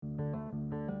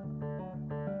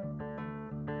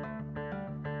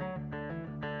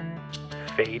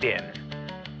fade in.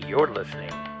 You're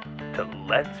listening to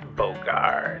Let's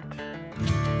Bogart.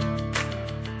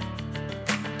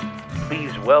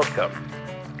 Please welcome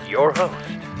your host,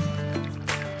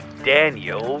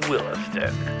 Daniel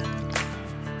Williston.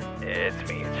 It's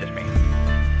just me.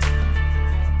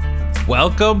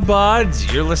 Welcome,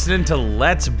 buds. You're listening to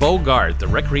Let's Bogart, the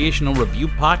recreational review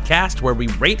podcast where we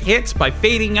rate hits by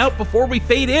fading out before we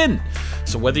fade in.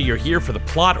 So whether you're here for the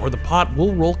plot or the pot,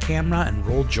 we'll roll camera and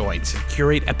roll joints and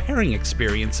curate a pairing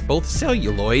experience, both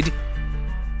celluloid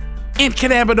and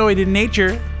cannabinoid in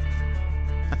nature.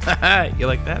 You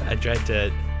like that? I tried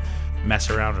to mess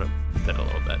around with it a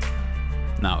little bit.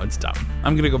 No, it's dumb.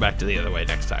 I'm going to go back to the other way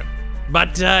next time.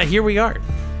 But here we are.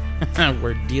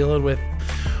 We're dealing with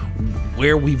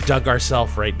where we've dug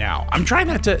ourselves right now. I'm trying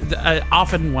not to,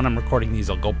 often when I'm recording these,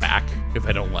 I'll go back if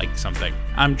I don't like something.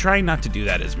 I'm trying not to do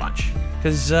that as much,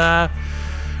 because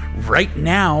right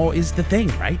now is the thing,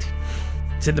 right?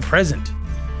 It's in the present.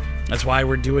 That's why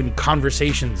we're doing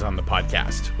conversations on the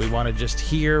podcast. We want to just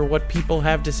hear what people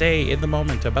have to say in the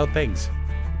moment about things.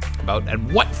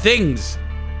 And what things?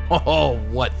 Oh,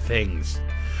 what things?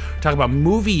 Talk about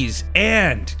movies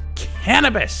and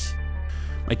cannabis.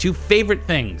 My two favorite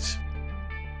things.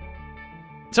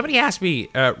 Somebody asked me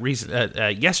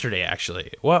yesterday,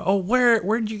 actually, well, where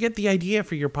did you get the idea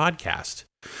for your podcast?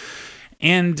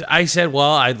 And I said,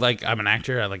 well, I'm an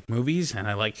actor, I like movies, and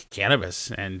I like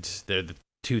cannabis, and they're the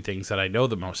two things that I know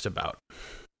the most about.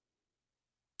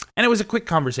 And it was a quick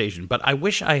conversation, but I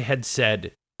wish I had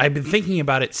said, I've been thinking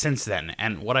about it since then,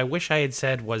 and what I wish I had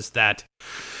said was that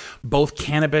both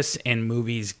cannabis and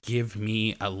movies give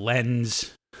me a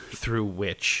lens through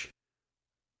which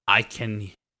I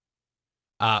can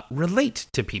relate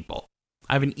to people.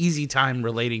 I have an easy time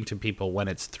relating to people when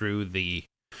it's through the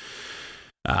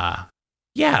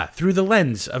through the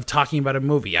lens of talking about a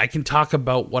movie. I can talk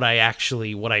about what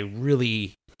I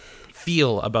really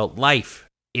feel about life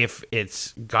if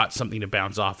it's got something to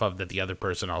bounce off of that the other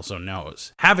person also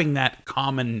knows. Having that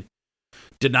common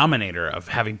denominator of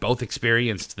having both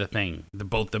experienced the thing,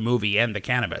 both the movie and the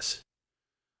cannabis,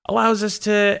 allows us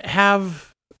to have,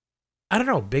 I don't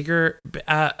know, bigger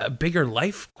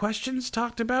life questions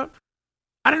talked about.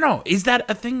 I don't know. Is that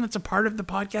a thing that's a part of the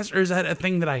podcast, or is that a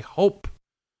thing that I hope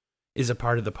is a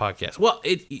part of the podcast? Well,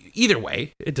 either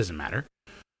way, it doesn't matter.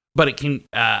 But it can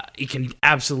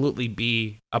absolutely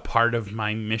be a part of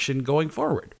my mission going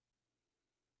forward.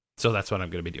 So that's what I'm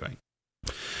going to be doing.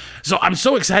 So I'm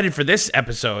so excited for this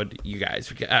episode, you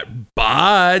guys.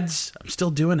 Buds, I'm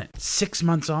still doing it. 6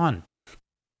 months on.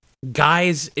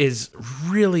 Guys is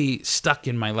really stuck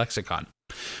in my lexicon.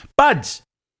 Buds.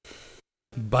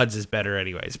 Buds is better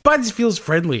anyways. Buds feels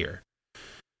friendlier.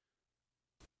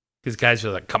 Because guys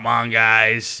feel like, come on,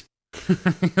 guys.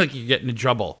 Like you're getting in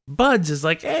trouble. Buds is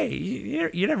like, hey,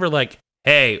 you're never like,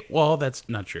 hey, well, that's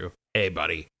not true. Hey,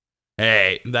 buddy.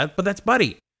 Hey, but that's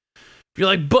buddy. If you're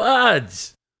like,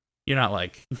 buds, you're not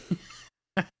like,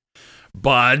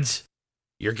 buds,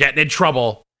 you're getting in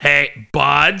trouble. Hey,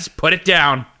 buds, put it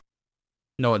down.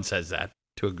 No one says that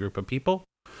to a group of people.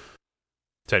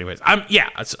 So anyways, I'm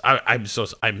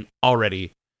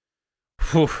already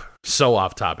so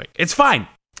off topic. It's fine.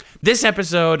 This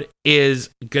episode is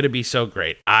going to be so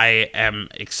great. I am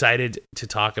excited to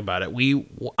talk about it. We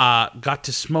got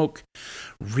to smoke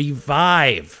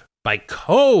Revive by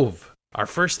Cove. Our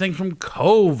first thing from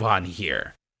Cove on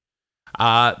here.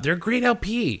 They're a great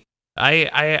LP.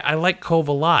 I like Cove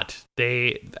a lot.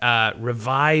 They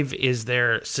Revive is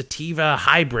their sativa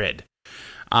hybrid.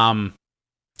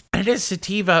 It is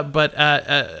sativa, but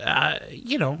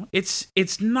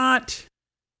it's not.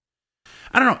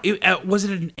 I don't know. Was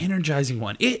it an energizing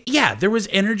one? There was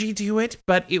energy to it,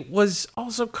 but it was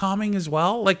also calming as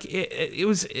well. Like it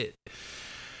was.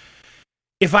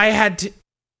 If I had to,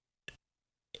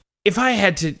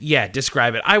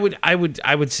 describe it, I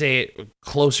would say it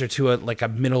closer to a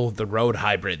middle of the road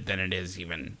hybrid than it is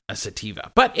even a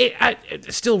sativa. But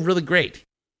it's still really great.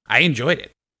 I enjoyed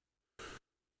it.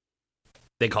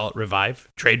 They call it Revive,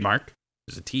 trademark.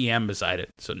 There's a TM beside it.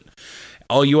 So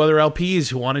all you other LPs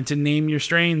who wanted to name your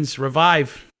strains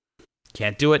Revive,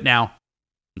 can't do it now.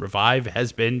 Revive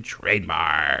has been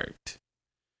trademarked.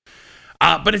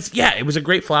 But it was a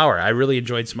great flower. I really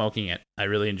enjoyed smoking it. I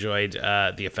really enjoyed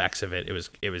the effects of it. It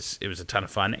was a ton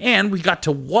of fun. And we got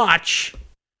to watch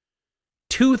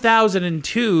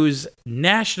 2002's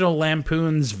National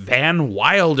Lampoon's Van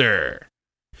Wilder.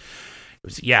 It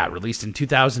was, released in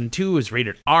 2002. It was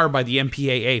rated R by the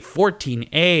MPAA,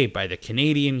 14A by the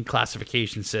Canadian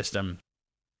classification system.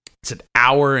 It's an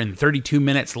hour and 32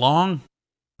 minutes long.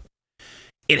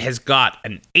 It has got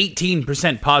an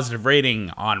 18% positive rating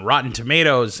on Rotten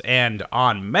Tomatoes and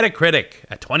on Metacritic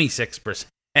at 26%.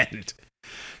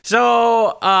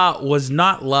 So, was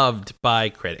not loved by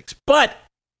critics, but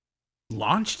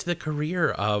launched the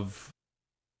career of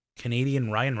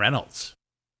Canadian Ryan Reynolds.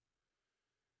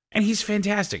 And he's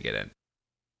fantastic in it.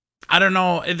 I don't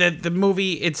know, the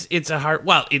movie, it's a hard,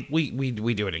 well, we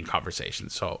do it in conversation.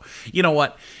 So, you know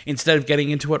what? Instead of getting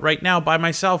into it right now by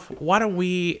myself, why don't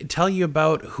we tell you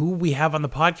about who we have on the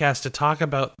podcast to talk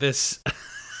about this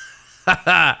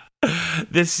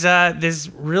this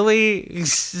really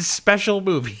special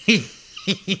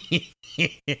movie.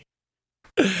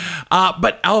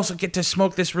 But I also get to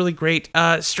smoke this really great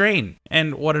strain,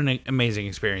 and what an amazing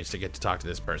experience to get to talk to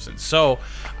this person. So,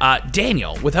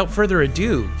 Daniel, without further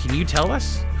ado, can you tell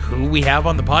us who we have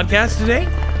on the podcast today?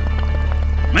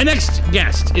 My next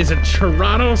guest is a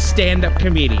Toronto stand-up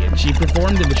comedian. She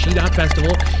performed in the She Dot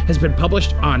Festival, has been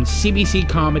published on CBC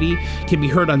Comedy, can be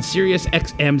heard on Sirius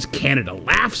XM's Canada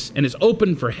Laughs, and is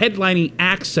open for headlining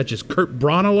acts such as Kurt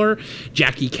Braunohler,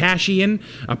 Jackie Kashian,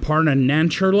 Aparna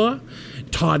Nancherla,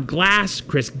 Todd Glass,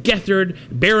 Chris Gethard,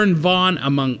 Baron Vaughn,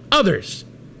 among others.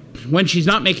 When she's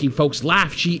not making folks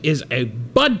laugh, she is a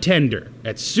bud tender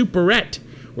at Superette,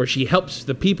 where she helps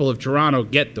the people of Toronto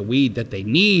get the weed that they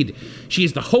need. She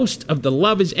is the host of the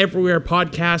Love is Everywhere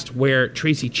podcast, where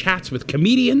Tracy chats with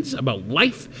comedians about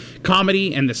life,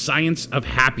 comedy, and the science of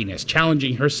happiness,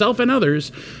 challenging herself and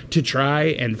others to try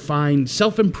and find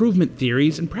self-improvement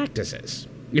theories and practices.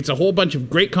 It's a whole bunch of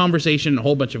great conversation, a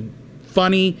whole bunch of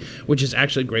funny, which is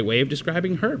actually a great way of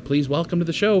describing her. Please welcome to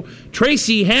the show,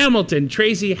 Tracy Hamilton.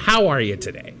 Tracy, how are you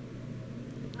today?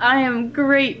 I am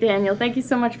great, Daniel. Thank you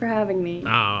so much for having me. Oh,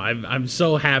 I'm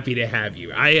so happy to have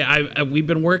you. We've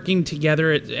been working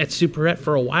together at Superette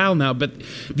for a while now, but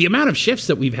the amount of shifts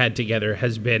that we've had together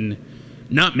has been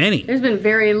not many. There's been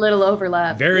very little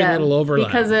overlap. Very little overlap.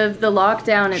 Because of the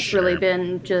lockdown, it's Sure. really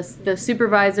been just the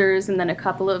supervisors and then a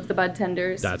couple of the bud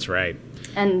tenders. That's right.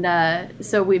 And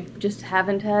so we just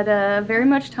haven't had very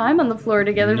much time on the floor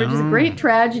together, which is a great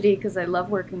tragedy because I love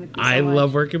working with you so I much.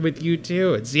 love working with you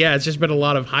too. It's just been a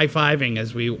lot of high-fiving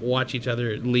as we watch each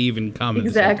other leave and come.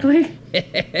 Exactly.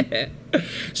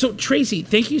 So Tracy,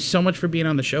 thank you so much for being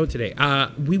on the show today.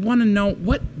 We want to know,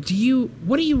 what do you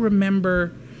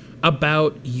remember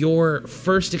about your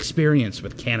first experience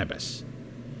with cannabis?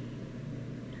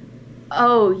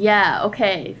 Oh, yeah.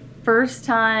 Okay. First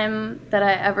time that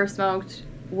I ever smoked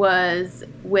was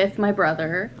with my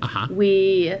brother. Uh-huh.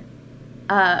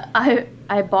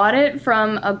 I bought it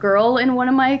from a girl in one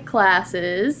of my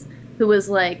classes who was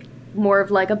like more of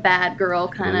like a bad girl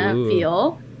kind of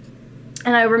feel.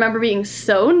 And I remember being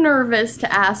so nervous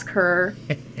to ask her.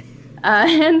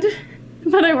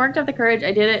 But I worked up the courage.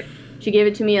 I did it. She gave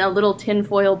it to me in a little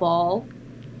tinfoil ball.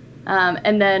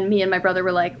 And then me and my brother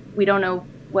were like, we don't know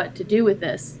what to do with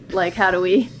this. Like, how do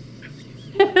we...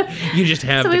 You just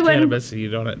have So the we went- cannabis and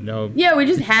you don't know. Yeah, we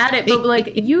just had it, but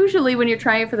like usually when you're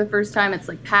trying it for the first time, it's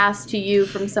like passed to you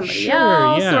from somebody Sure,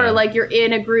 else, yeah. or like you're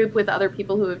in a group with other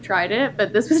people who have tried it.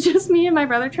 But this was just me and my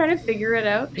brother trying to figure it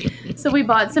out. So we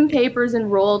bought some papers and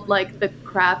rolled like the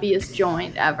crappiest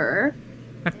joint ever,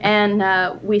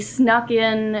 and we snuck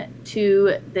in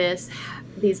to these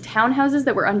townhouses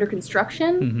that were under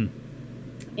construction.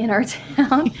 In our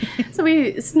town. So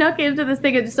we snuck into this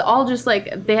thing. It's all just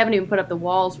like, they haven't even put up the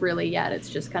walls really yet. It's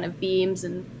just kind of beams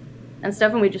and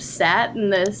stuff. And we just sat in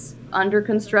this under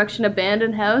construction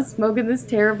abandoned house smoking this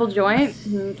terrible joint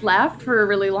and laughed for a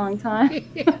really long time.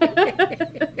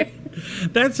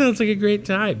 That sounds like a great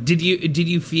time. Did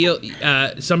you feel,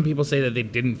 some people say that they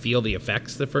didn't feel the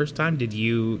effects the first time. Did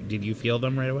you feel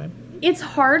them right away? It's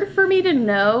hard for me to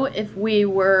know if we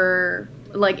were...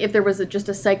 like if there was just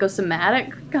a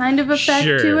psychosomatic kind of effect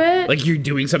to it. Like you're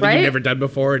doing something right? you've never done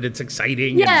before and it's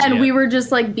exciting. Yeah, and we were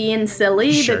just like being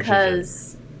silly Sure.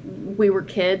 we were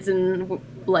kids and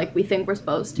like we think we're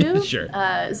supposed to. Sure.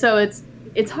 So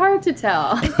it's hard to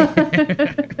tell.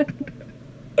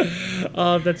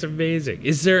 Oh, that's amazing.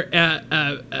 Is there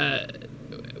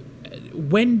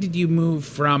when did you move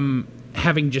from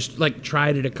having just like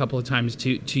tried it a couple of times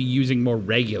to using more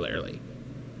regularly?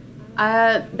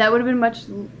 That would have been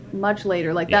much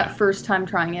later. Like Yeah. that first time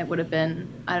trying it would have been,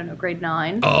 I don't know, grade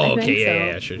 9. Oh, I think. okay, So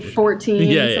yeah, sure. 14,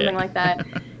 Yeah, something like that.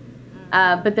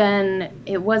 But then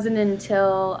it wasn't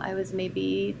until I was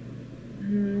maybe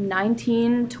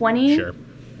 19, 20 Sure.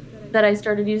 that I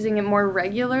started using it more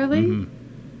regularly. Mm-hmm.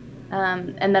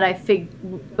 And that I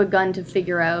begun to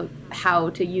figure out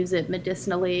how to use it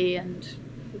medicinally and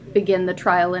begin the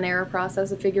trial and error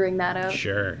process of figuring that out.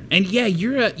 Sure. And yeah,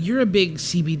 you're a big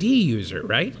CBD user,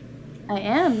 right? I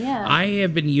am, yeah. I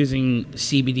have been using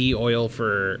CBD oil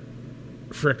for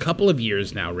a couple of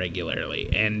years now regularly,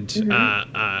 and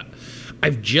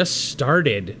I've just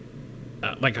started.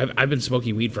 I've been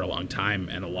smoking weed for a long time,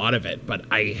 and a lot of it, but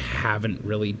I haven't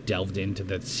really delved into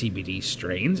the CBD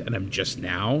strains, and I'm just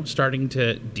now starting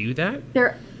to do that.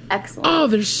 They're excellent. Oh,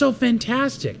 they're so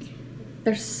fantastic.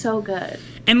 They're so good.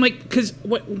 And because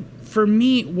for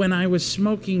me, when I was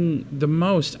smoking the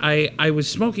most, I was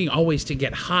smoking always to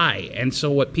get high. And so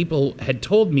what people had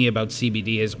told me about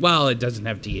CBD is, well, it doesn't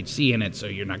have THC in it, so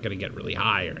you're not going to get really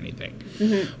high or anything.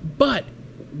 Mm-hmm. But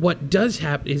what does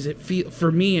happen is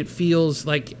for me, it feels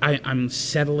like I'm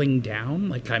settling down,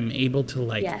 like I'm able to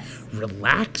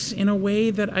relax in a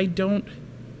way that I don't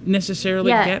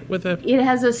necessarily get with a... It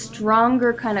has a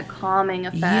stronger kind of calming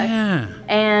effect. Yeah.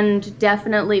 And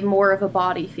definitely more of a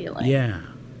body feeling. Yeah.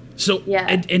 So,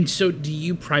 and so do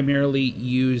you primarily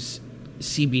use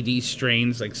CBD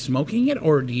strains like smoking it,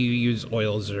 or do you use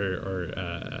oils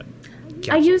or capsules?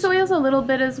 I use oils a little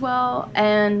bit as well,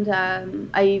 and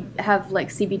I have like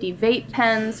CBD vape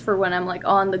pens for when I'm like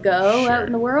on the go out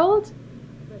in the world.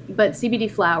 But CBD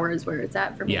flower is where it's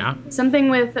at for me. Yeah. Something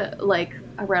with like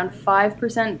around 5%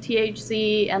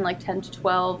 THC and like 10 to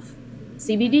 12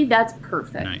 CBD, that's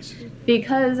perfect. Nice.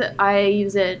 Because I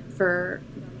use it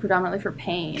predominantly for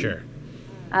pain. Sure.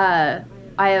 I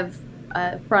have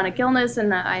a chronic illness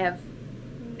and I have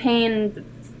pain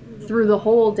through the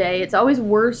whole day. It's always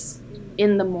worse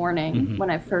in the morning when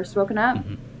I've first woken up,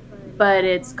 but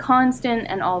it's constant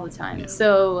and all the time. Yeah.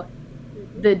 So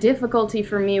the difficulty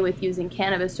for me with using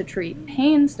cannabis to treat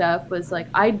pain stuff was like,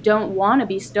 I don't want to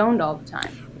be stoned all the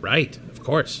time. Right, of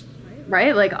course.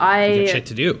 Right? Like I got shit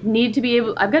to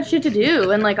do. I've got shit to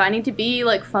do, and like I need to be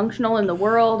like functional in the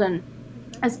world, and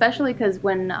especially because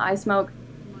when I smoke,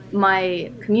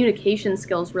 my communication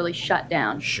skills really shut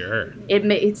down. Sure. It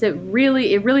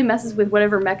really messes with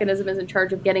whatever mechanism is in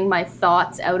charge of getting my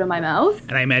thoughts out of my mouth.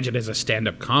 And I imagine as a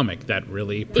stand-up comic, that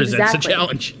really presents a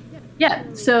challenge. Yeah.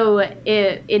 So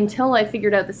until I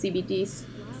figured out the CBD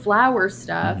flower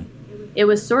stuff, it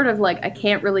was sort of like I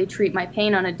can't really treat my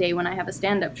pain on a day when I have a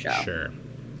stand-up show. Sure.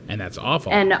 And that's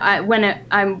awful. And when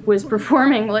I was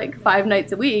performing like 5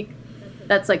 nights a week,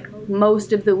 that's like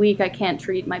most of the week I can't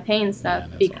treat my pain stuff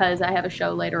because I have a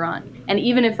show later on. And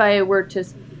even if I were to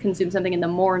consume something in the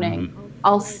morning,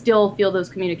 I'll still feel those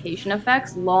communication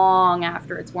effects long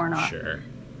after it's worn off. Sure.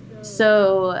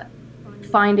 So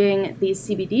finding these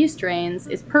CBD strains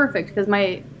is perfect because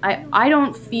I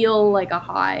don't feel like a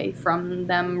high from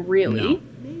them really.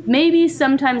 No. Maybe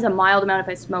sometimes a mild amount if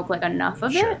I smoke like enough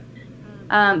of it.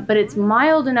 But it's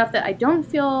mild enough that I don't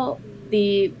feel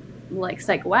the like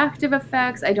psychoactive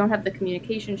effects. I don't have the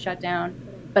communication shutdown,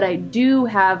 but I do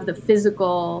have the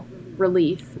physical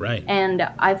relief. Right. And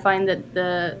I find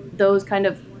that those kind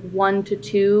of 1 to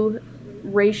 2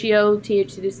 ratio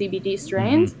THC to CBD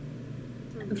strains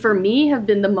for me have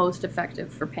been the most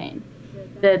effective for pain.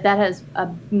 That has a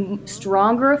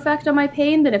stronger effect on my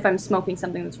pain than if I'm smoking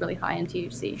something that's really high in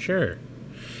THC. Sure.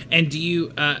 And do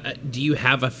you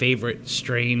have a favorite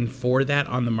strain for that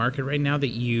on the market right now that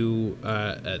you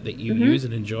use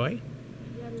and enjoy?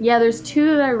 Yeah, there's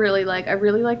 2 that I really like. I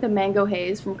really like the Mango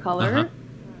Haze from Color,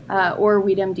 or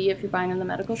Weed MD if you're buying on the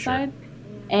medical side,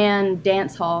 and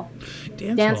Dance Hall.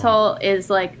 Dance Hall is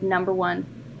like number 1,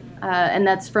 and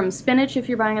that's from Spinach if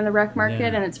you're buying on the rec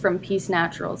market, and it's from Peace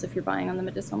Naturals if you're buying on the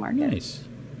medicinal market. Nice.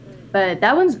 But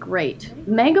that one's great.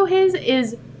 Mango Haze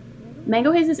is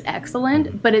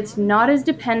excellent, but it's not as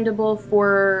dependable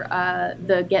for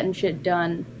the getting shit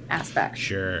done aspect.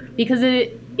 Sure. Because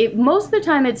it most of the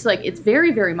time it's like it's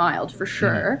very, very mild for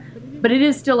sure, but it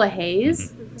is still a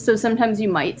haze. So sometimes you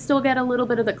might still get a little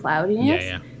bit of the cloudiness.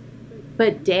 Yeah.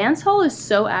 But Dance Hall is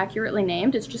so accurately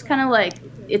named. It's just kind of like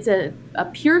it's a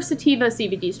pure sativa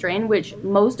CBD strain, which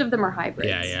most of them are hybrids.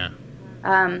 Yeah.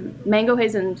 Mango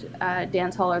Haze and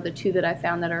Dance Hall are the 2 that I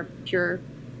found that are pure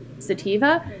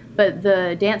sativa, but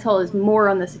the Dance Hall is more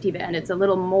on the sativa end. It's a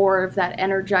little more of that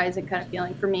energizing kind of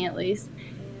feeling for me at least,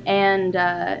 and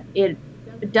it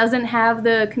doesn't have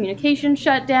the communication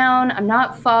shut down. I'm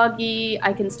not foggy.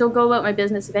 I can still go about my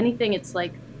business. If anything, it's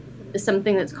like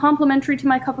something that's complimentary to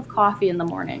my cup of coffee in the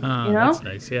morning. You know, that's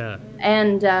nice. Yeah.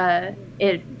 And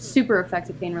it's super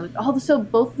effective pain relief. Also,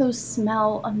 both of those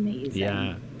smell amazing.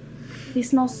 Yeah. They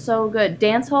smell so good.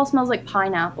 Dance Hall smells like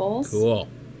pineapples. Cool.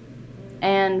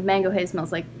 And Mango Haze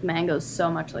smells like mangoes, so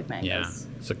much like mangoes. Yeah,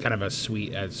 so kind of a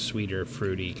sweeter,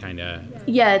 fruity kind of...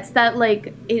 Yeah, it's that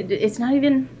like, it's not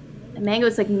even mango,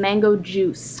 it's like mango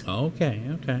juice. Okay.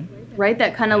 Right?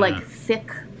 That kind of like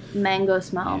thick mango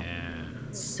smell. Yeah.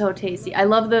 So tasty. I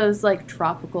love those like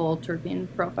tropical terpene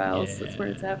profiles. Yeah. That's where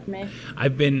it's at for me.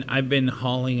 I've been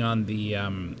hauling on the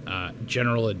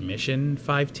General Admission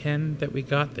 510 that we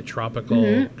got, the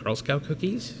tropical Girl Scout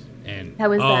cookies, and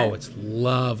How is that? It's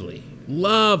lovely.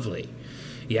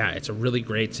 Yeah, it's a really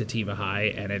great sativa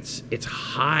high, and it's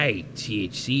high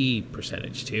THC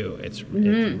percentage too. It's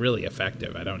really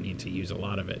effective. I don't need to use a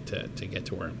lot of it to get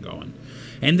to where I'm going.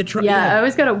 And I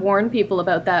always got to warn people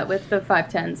about that with the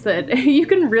 510s, that you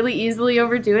can really easily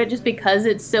overdo it just because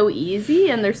it's so easy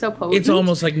and they're so potent. It's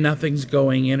almost like nothing's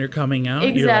going in or coming out.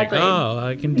 Exactly. You're like, oh,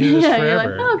 I can do this forever. You're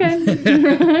like, oh,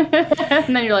 okay.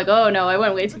 And then you're like, oh no, I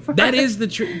went way too far. That is the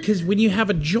truth, because when you have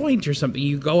a joint or something,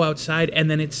 you go outside and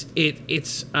then it's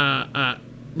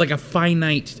like a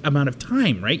finite amount of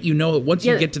time, right? You know, once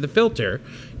you get to the filter,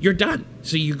 you're done.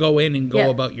 So you go in and go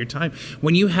about your time.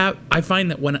 When you have, I find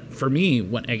that when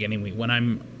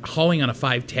I'm hauling on a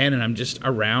 510 and I'm just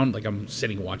around, like I'm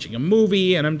sitting watching a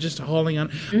movie and I'm just hauling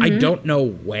on, I don't know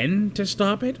when to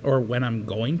stop it or when I'm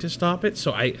going to stop it.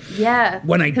 So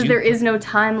because there is no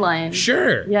timeline.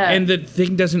 Sure. Yeah. And the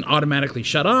thing doesn't automatically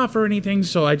shut off or anything.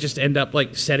 So I just end up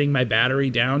like setting my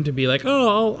battery down to be like,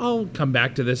 oh, I'll come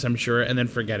back to this, I'm sure. And then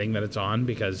forgetting that it's on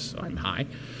because I'm high.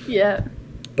 Yeah.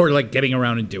 Or like getting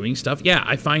around and doing stuff. Yeah,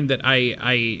 I find that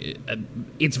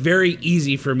it's very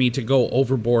easy for me to go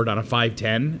overboard on a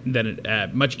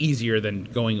 510 much easier than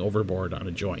going overboard on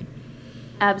a joint.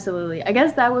 Absolutely. I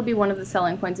guess that would be one of the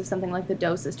selling points of something like the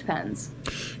dosage pens.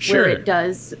 Sure. Where it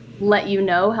does let you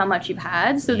know how much you've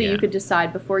had so that you could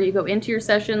decide before you go into your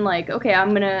session, like, okay,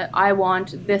 I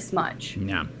want this much.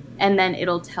 Yeah. And then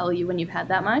it'll tell you when you've had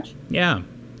that much. Yeah.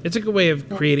 It's a good way of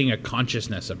creating a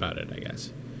consciousness about it, I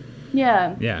guess.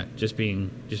 Yeah. Yeah, just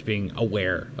being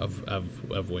aware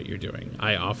of what you're doing.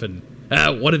 I often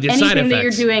what are the side effects? Anything that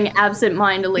you're doing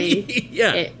absent-mindedly.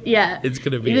 It's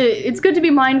gonna be. It's good to be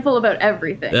mindful about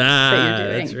everything that you're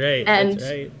doing. That's right. And that's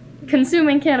right.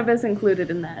 Consuming cannabis included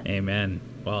in that. Amen.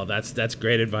 Well, that's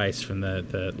great advice from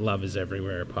the Love Is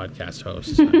Everywhere podcast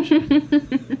host.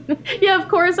 Yeah, of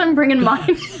course I'm bringing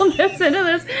mindfulness into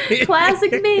this.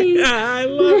 Classic me. I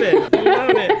love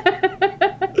it.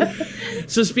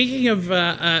 So speaking of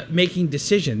making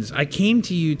decisions, I came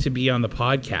to you to be on the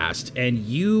podcast, and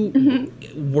you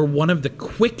were one of the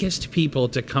quickest people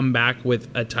to come back with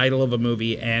a title of a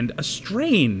movie and a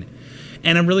strain.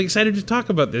 And I'm really excited to talk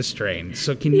about this strain.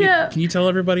 So can you tell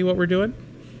everybody what we're doing?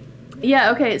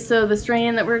 Yeah, okay. So the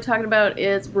strain that we're talking about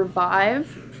is Revive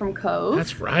from Cove.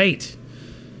 That's right.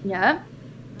 Yeah.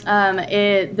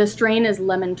 The strain is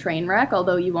Lemon Trainwreck,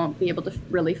 although you won't be able to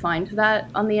really find that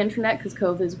on the internet because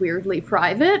Cove is weirdly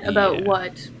private about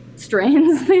what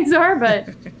strains these are. But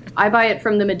I buy it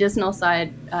from the medicinal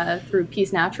side through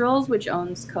Peace Naturals, which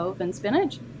owns Cove and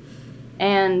Spinach.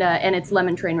 And it's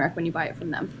Lemon Trainwreck when you buy it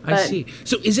from them. I see.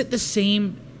 So is it the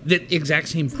exact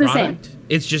same product? The same.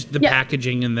 It's just the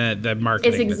packaging and the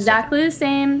marketing. It's exactly the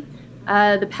same.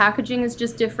 The packaging is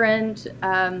just different.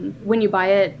 When you buy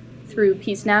it through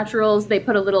Peace Naturals, they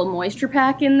put a little moisture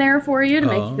pack in there for you to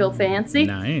make you feel fancy.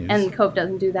 Nice. And Cove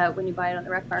doesn't do that when you buy it on the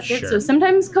rec market. Sure. So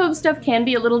sometimes Cove stuff can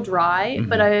be a little dry,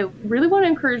 but I really want to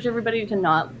encourage everybody to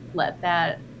not let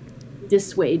that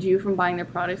dissuade you from buying their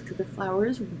products because the flower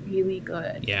is really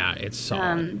good. Yeah, it's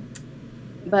solid.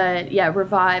 But yeah,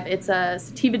 Revive, it's a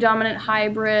sativa dominant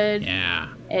hybrid. Yeah.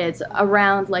 It's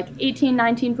around like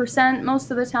 18-19% most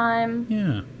of the time.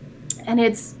 Yeah. And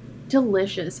it's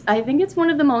delicious. I think it's one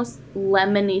of the most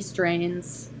lemony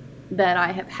strains that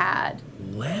I have had.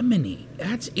 Lemony.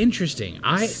 That's interesting.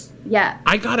 I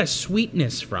got a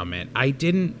sweetness from it. I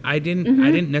didn't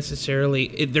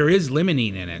necessarily there is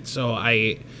limonene in it. So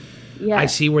I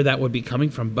see where that would be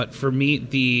coming from, but for me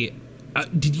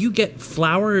did you get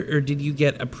flower or did you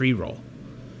get a pre-roll?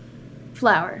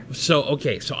 Flower. So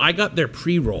I got their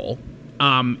pre-roll,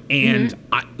 and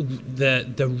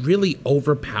the really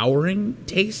overpowering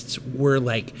tastes were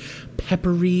like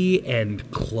peppery and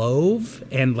clove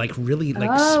and like really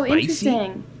like spicy.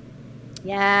 Interesting.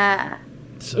 Yeah,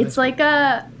 so it's like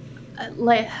the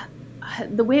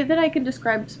way that I can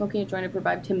describe smoking a joint of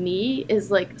Revive to me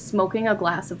is like smoking a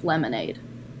glass of lemonade.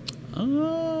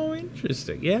 Oh,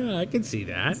 interesting. Yeah, I can see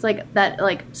that. It's like that,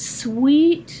 like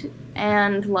sweet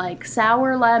and like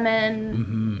sour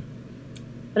lemon.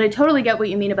 But I totally get what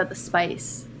you mean about the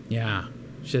spice. Yeah,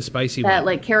 it's just spicy. That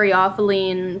like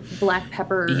caryophyllene, black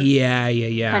pepper.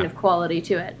 Yeah. Kind of quality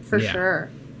to it for sure.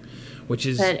 Which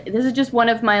is. But this is just one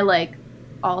of my like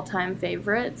all-time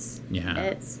favorites. Yeah.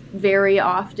 It's very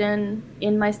often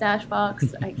in my stash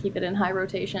box. I keep it in high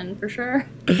rotation for sure.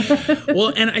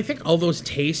 Well, and I think all those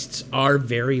tastes are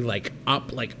very like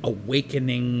up like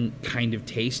awakening kind of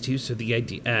taste too. So the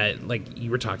idea, like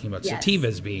you were talking about Yes.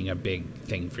 sativas being a big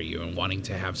thing for you and wanting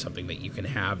to have something that you can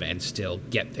have and still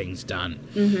get things done.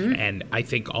 And I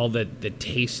think all the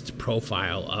taste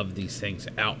profile of these things,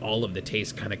 all of the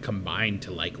tastes kind of combine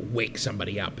to like wake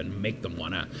somebody up and make them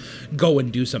want to go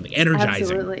and do something energizing.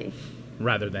 Absolutely.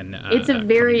 Rather than It's a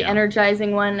very coming down.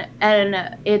 energizing one,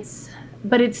 and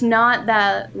it's not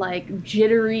that like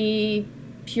jittery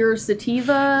pure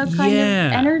sativa kind Yeah.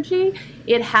 of energy.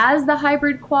 It has the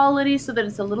hybrid quality so that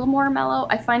it's a little more mellow.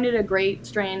 I find it a great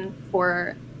strain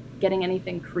for getting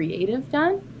anything creative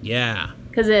done Yeah.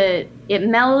 because it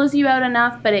mellows you out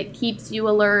enough, but it keeps you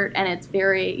alert, and it's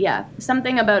very,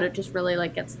 something about it just really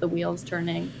like gets the wheels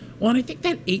turning. Well, and I think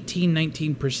that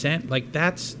 18-19%, like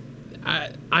that's,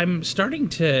 I'm starting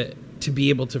to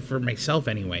be able to, for myself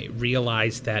anyway,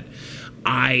 realize that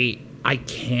I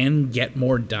can get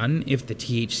more done if the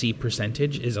THC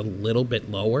percentage is a little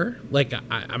bit lower. Like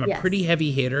I'm a Yes. pretty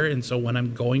heavy hitter, and so when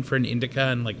I'm going for an indica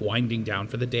and like winding down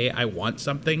for the day, I want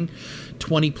something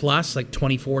 20 plus, like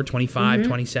 24, 25,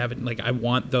 27. Like I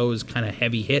want those kind of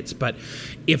heavy hits. But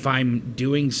if I'm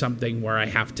doing something where I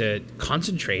have to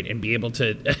concentrate and be able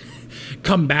to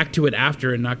come back to it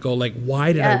after and not go like,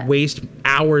 why did I waste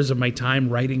hours of my time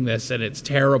writing this and it's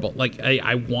terrible? Like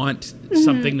I want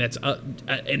something that's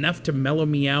enough to mellow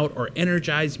me out or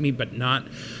energize me, but not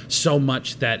so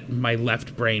much that my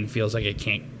left brain feels like it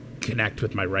can't connect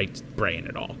with my right brain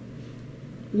at all.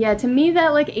 Yeah, to me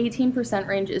that like 18%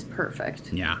 range is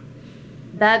perfect. Yeah.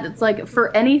 That's like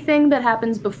for anything that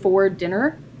happens before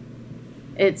dinner,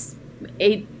 it's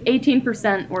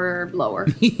 18% or lower.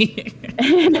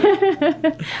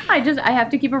 I have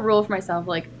to keep a rule for myself,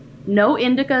 like no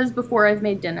indicas before I've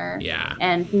made dinner. Yeah.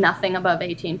 And nothing above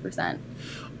 18%.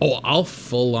 Oh, I'll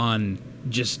full on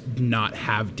just not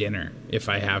have dinner if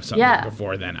I have something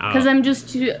before then. Because I'm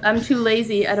too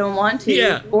lazy. I don't want to.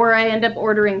 Yeah. Or I end up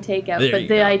ordering takeout. There But you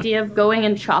the go. idea of going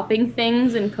and chopping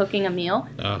things and cooking a meal,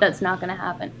 that's not going to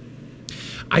happen.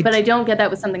 But I don't get that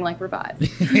with something like Revive.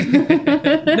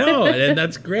 No, and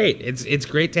that's great. It's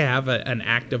great to have an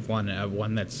active one,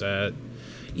 one that's that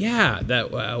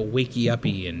wakey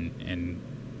uppy and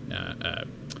I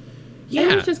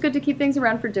think it's just good to keep things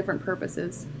around for different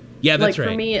purposes. Yeah, that's like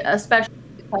right. For me, especially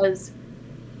because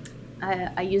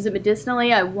I use it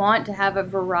medicinally, I want to have a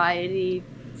variety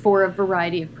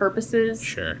of purposes.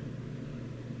 Sure.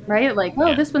 Right? Like,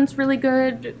 this one's really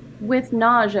good with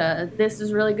nausea. This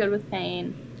is really good with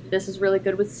pain. This is really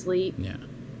good with sleep. Yeah.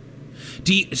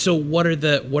 So what are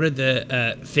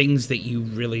the things that you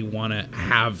really want to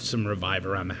have some Revive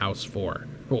around the house for?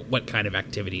 What kind of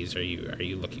activities are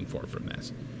you looking for from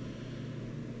this?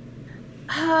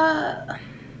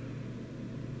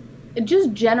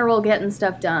 Just general getting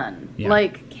stuff done. Yeah.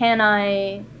 Like, can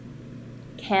I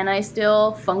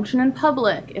still function in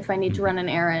public if I need to run an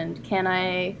errand? Can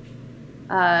I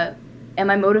am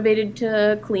I motivated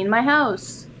to clean my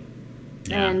house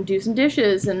and do some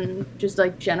dishes and just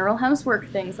like general housework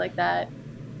things like that?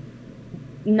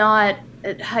 During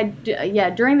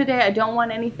the day I don't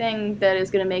want anything that is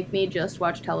going to make me just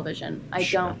watch television.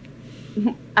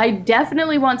 I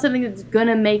definitely want something that's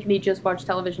gonna make me just watch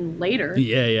television later.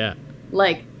 Yeah.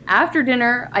 Like after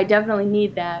dinner, I definitely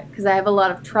need that because I have a lot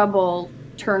of trouble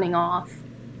turning off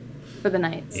for the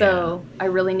night. So I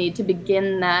really need to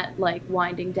begin that like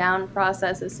winding down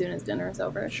process as soon as dinner is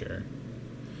over. Sure.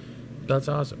 That's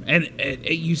awesome. And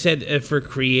you said for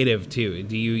creative too.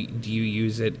 Do you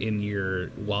use it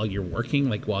in while you're working,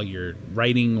 like while you're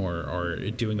writing or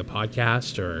doing the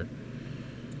podcast or?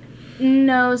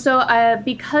 No, so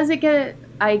because I get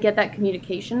that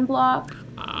communication block.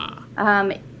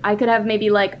 I could have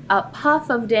maybe like a puff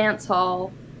of dance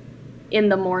hall in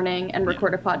the morning and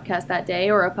record a podcast that day,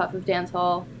 or a puff of dance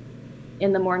hall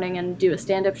in the morning and do a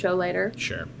stand-up show later.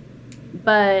 Sure.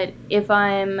 But if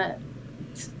I'm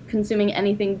consuming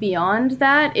anything beyond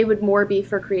that, it would more be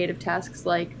for creative tasks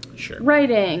like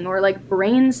writing or like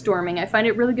brainstorming. I find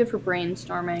it really good for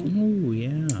brainstorming. Oh,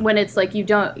 yeah. When it's like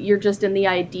you're just in the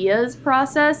ideas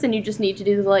process and you just need to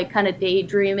do like kind of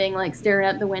daydreaming, like staring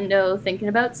out the window, thinking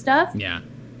about stuff. Yeah.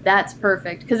 That's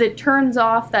perfect because it turns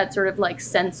off that sort of like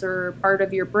sensor part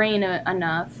of your brain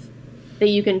enough that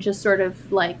you can just sort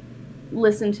of like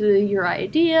listen to your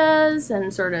ideas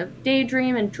and sort of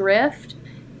daydream and drift.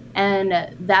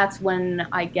 And that's when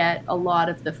I get a lot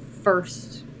of the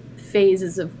first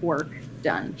phases of work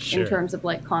done in terms of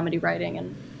like comedy writing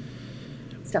and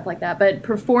stuff like that. But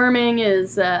performing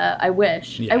is, I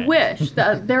wish. Yeah. I wish.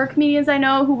 There are comedians I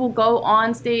know who will go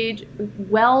on stage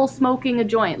while smoking a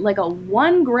joint, like a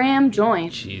 1 gram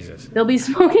joint. Jesus. They'll be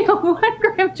smoking a 1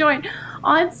 gram joint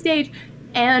on stage,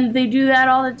 and they do that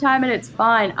all the time, and it's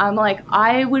fine. I'm like,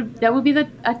 that would be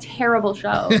a terrible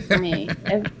show for me.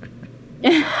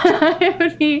 It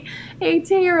would be a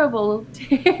terrible,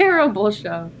 terrible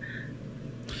show.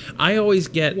 I always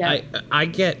get Yeah. I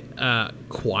get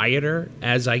quieter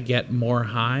as I get more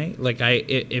high. Like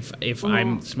if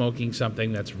I'm smoking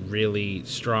something that's really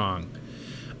strong,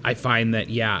 I find that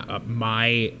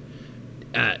my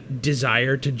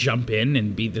desire to jump in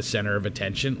and be the center of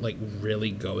attention like really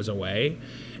goes away.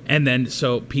 And then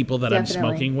so people that Definitely. I'm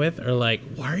smoking with are like,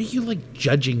 why are you like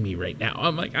judging me right now?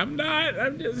 I'm like, I'm not.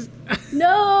 I'm just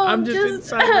No, I'm just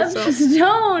inside myself. Just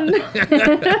don't.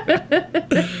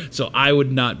 So I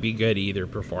would not be good either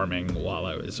performing while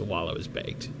I was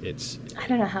baked. I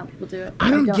don't know how people do it.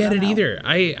 I don't get know it how. either.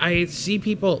 I see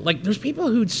people like there's people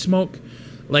who smoke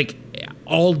like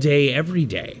all day every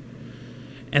day,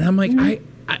 and I'm like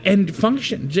and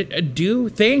function, do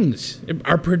things,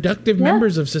 are productive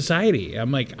members of society.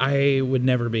 I'm like, I would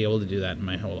never be able to do that in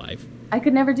my whole life. I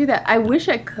could never do that. I wish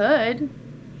I could.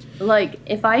 Like,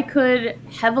 if I could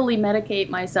heavily medicate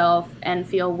myself and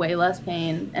feel way less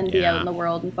pain and be out in the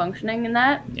world and functioning in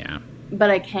that, Yeah. but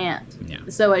I can't. Yeah.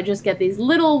 So I just get these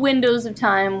little windows of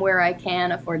time where I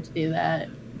can afford to do that.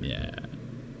 Yeah.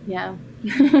 Yeah.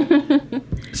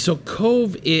 So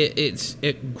Cove, it's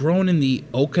grown in the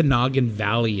Okanagan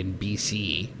Valley in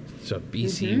BC. So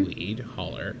BC weed,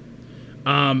 holler.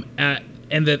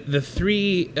 And the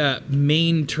three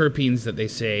main terpenes that they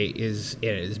say is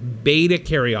beta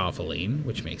caryophyllene,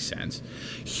 which makes sense,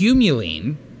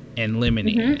 humulene, and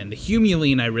limonene. And the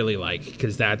humulene I really like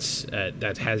because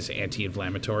that has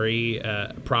anti-inflammatory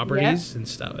properties and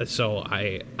stuff. So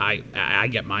I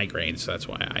get migraines, so that's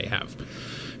why I have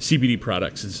CBD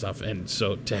products and stuff. And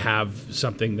so to have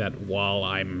something that while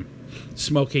I'm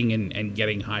smoking and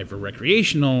getting high for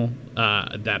recreational,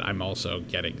 that I'm also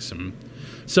getting some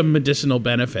medicinal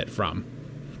benefit from.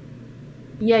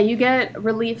 Yeah, you get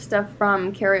relief stuff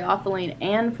from caryophyllene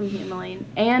and from humulene.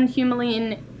 And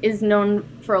humulene is known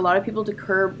for a lot of people to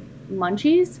curb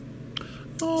munchies.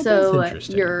 Oh, So that's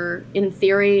interesting. you're, in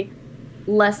theory,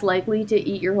 less likely to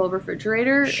eat your whole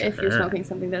refrigerator if you're Sure. smoking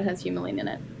something that has humulene in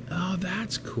it. Oh,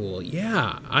 that's cool.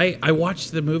 Yeah. I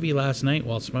watched the movie last night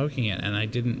while smoking it, and I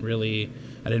didn't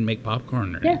make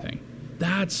popcorn or anything.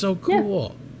 That's so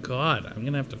cool. God, I'm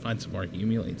going to have to find some more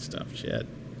humulene stuff. Shit.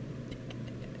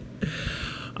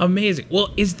 Amazing.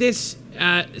 Well, is this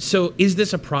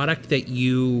a product that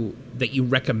you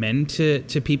recommend to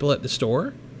people at the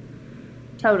store?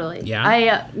 Totally. Yeah?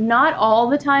 I not all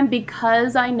the time,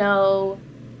 because I know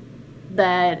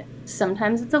that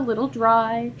sometimes it's a little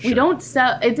dry. Sure. We don't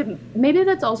sell it. Maybe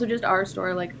that's also just our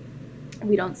store. Like,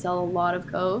 we don't sell a lot of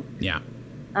Cove. Yeah.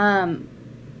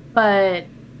 But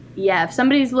yeah, if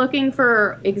somebody's looking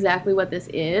for exactly what this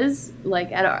is,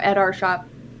 like at our shop,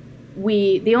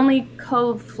 the only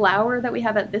Cove flower that we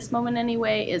have at this moment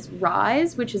anyway is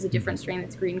Rise, which is a different strain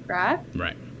that's green crack,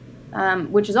 Right.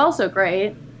 which is also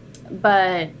great.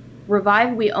 But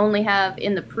Revive we only have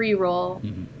in the pre-roll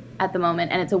at the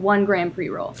moment, and it's a 1 gram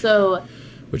pre-roll. So,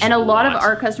 Which and is a lot of lot.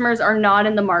 our customers are not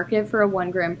in the market for a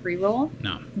 1 gram pre-roll.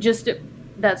 No.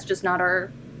 That's just not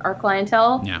our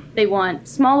clientele. Yeah. They want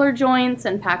smaller joints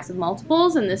and packs of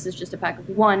multiples, and this is just a pack of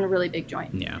one really big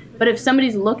joint. Yeah. But if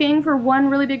somebody's looking for one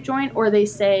really big joint, or they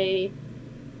say,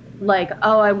 like,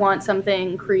 oh, I want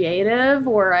something creative,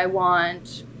 or I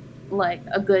want, like,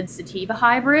 a good sativa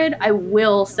hybrid, I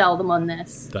will sell them on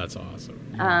this. That's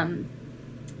awesome.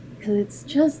 Because it's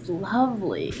just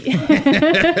lovely.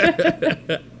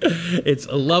 It's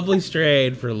a lovely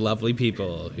strain for lovely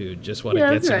people who just want to Yeah,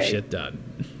 get that's some right. shit done.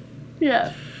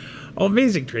 Yeah. Oh,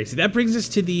 amazing, Tracy. That brings us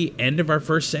to the end of our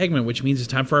first segment, which means it's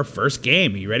time for our first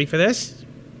game. Are you ready for this?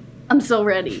 I'm so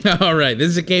ready. All right. This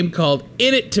is a game called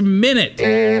In It to Minute.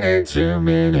 In it to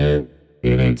minute.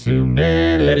 In it to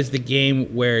minute. That is the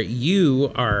game where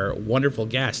you, our wonderful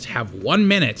guest, have 1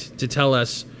 minute to tell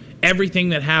us everything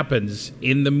that happens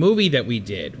in the movie that we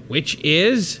did, which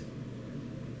is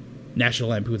National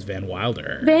Lampoon's Van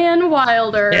Wilder. Van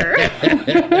Wilder.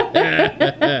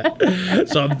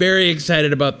 So I'm very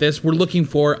excited about this. We're looking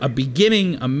for a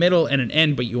beginning, a middle, and an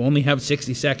end, but you only have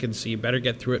 60 seconds, so you better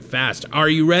get through it fast. Are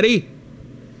you ready?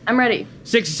 I'm ready.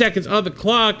 60 seconds on the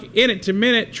clock. In it to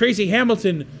minute. Tracy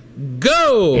Hamilton,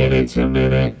 Go! In it's a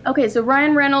minute. Okay, so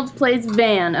Ryan Reynolds plays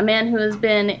Van, a man who has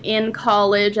been in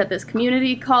college at this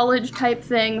community college type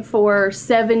thing for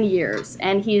 7 years.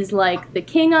 And he's like the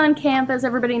king on campus.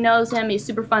 Everybody knows him. He's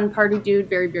super fun party dude,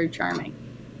 very, very charming.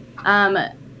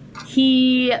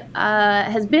 He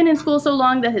has been in school so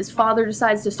long that his father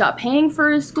decides to stop paying for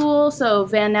his school. So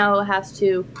Van now has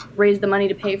to raise the money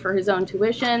to pay for his own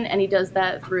tuition. And he does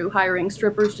that through hiring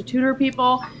strippers to tutor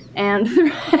people and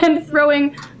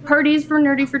throwing parties for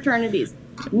nerdy fraternities.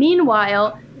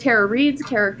 Meanwhile, Tara Reid's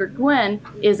character, Gwen,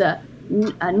 is a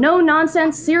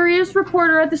no-nonsense, serious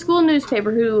reporter at the school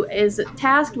newspaper who is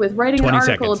tasked with writing an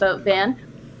article about Van.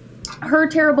 Her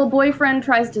terrible boyfriend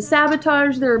tries to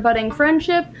sabotage their budding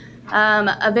friendship.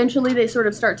 Eventually, they sort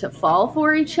of start to fall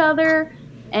for each other,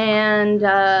 and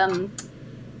a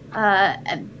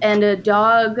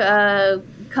dog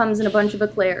comes in a bunch of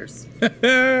eclairs.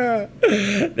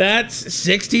 That's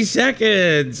 60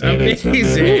 seconds.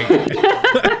 Amazing.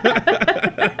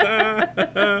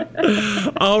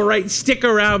 All right, stick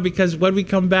around because when we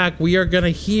come back, we are going to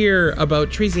hear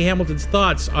about Tracy Hamilton's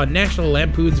thoughts on National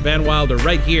Lampoon's Van Wilder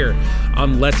right here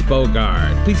on Let's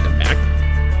Bogart. Please come back.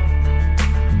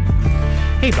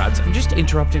 Hey buds, I'm just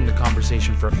interrupting the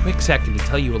conversation for a quick second to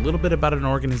tell you a little bit about an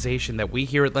organization that we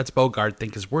here at Let's Bogart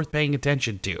think is worth paying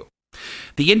attention to.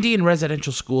 The Indian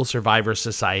Residential School Survivors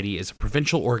Society is a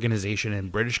provincial organization in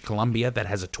British Columbia that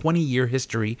has a 20-year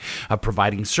history of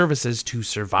providing services to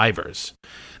survivors.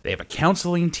 They have a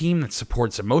counseling team that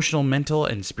supports emotional, mental,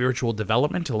 and spiritual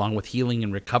development, along with healing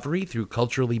and recovery through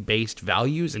culturally based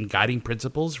values and guiding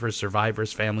principles for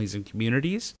survivors, families, and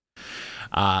communities.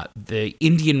 The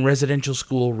Indian Residential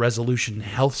School Resolution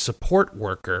Health Support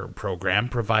Worker Program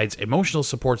provides emotional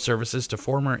support services to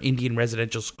former Indian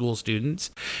residential school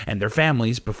students and their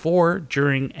families before,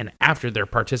 during, and after their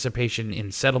participation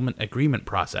in settlement agreement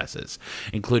processes,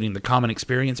 including the Common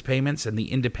Experience payments and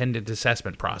the Independent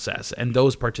Assessment process, and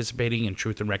those participating in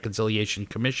Truth and Reconciliation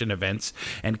Commission events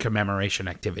and commemoration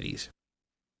activities.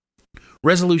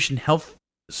 Resolution Health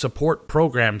Support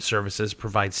Program services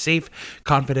provide safe,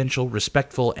 confidential,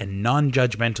 respectful, and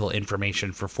non-judgmental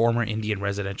information for former Indian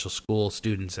residential school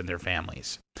students and their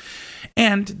families.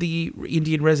 And the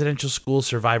Indian Residential School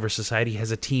Survivor Society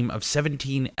has a team of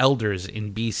 17 elders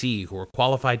in BC who are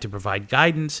qualified to provide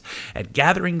guidance at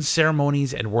gatherings,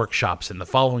 ceremonies, and workshops in the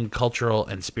following cultural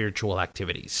and spiritual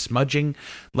activities: smudging,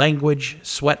 language,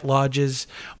 sweat lodges,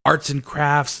 arts and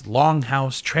crafts,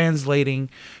 longhouse, translating,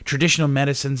 traditional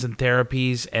medicines and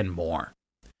therapies, and more.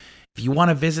 If you want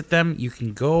to visit them, you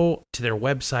can go to their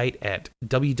website at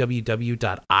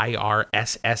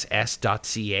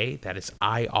www.irSSS.ca. That is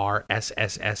irSSS.ca.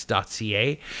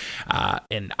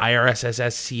 And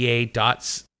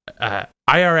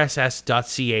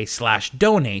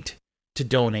irSSSCA.irSS.ca/donate to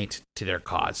donate to their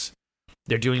cause.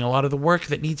 They're doing a lot of the work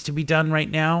that needs to be done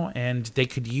right now, and they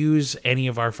could use any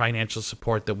of our financial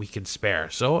support that we can spare.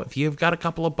 So if you've got a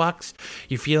couple of bucks,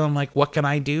 you're feeling like, what can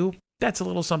I do? That's a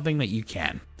little something that you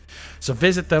can. So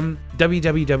visit them,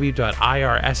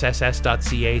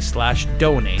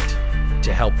 www.irSSS.ca/donate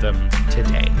to help them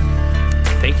today.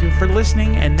 Thank you for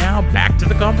listening, and now back to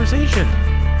the conversation.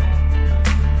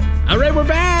 All right, we're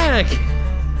back.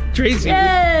 Tracy.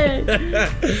 Yay!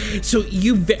 So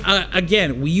you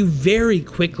very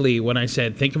quickly, when I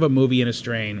said, think of a movie in a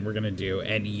strain we're going to do,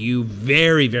 and you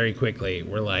very, very quickly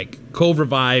were like, Cove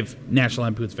Revive, National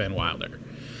Lampoon's Van Wilder.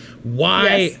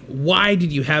 Why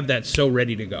did you have that so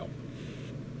ready to go?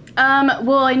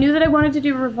 Well, I knew that I wanted to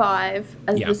do Revive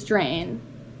as the strain.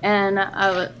 And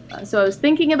so I was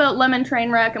thinking about Lemon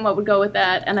Trainwreck and what would go with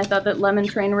that. And I thought that Lemon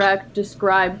Trainwreck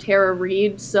described Tara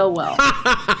Reid so well.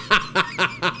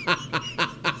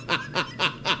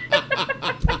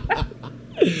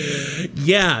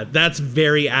 Yeah, that's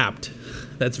very apt.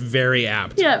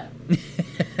 Yeah.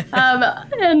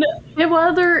 And Van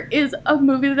Wilder is a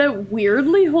movie that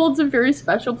weirdly holds a very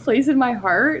special place in my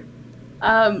heart,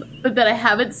 but that I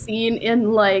haven't seen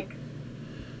in like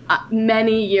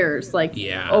many years,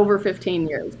 over 15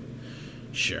 years.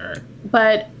 Sure.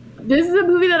 But this is a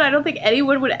movie that I don't think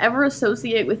anyone would ever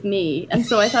associate with me, and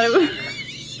so I thought it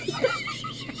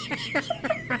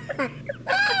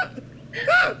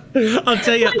would... I'll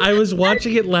tell you, I was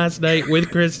watching it last night with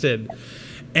Kristen,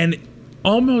 and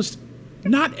almost,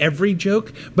 not every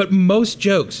joke, but most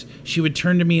jokes, she would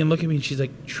turn to me and look at me and she's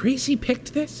like, Tracy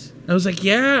picked this? I was like,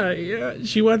 yeah,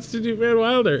 she wants to do Van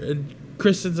Wilder. And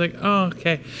Kristen's like, oh,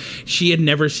 okay. She had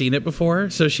never seen it before,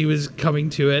 so she was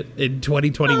coming to it in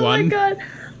 2021. Oh my God.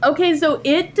 Okay, so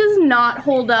it does not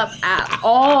hold up at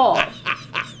all.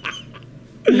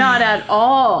 Not at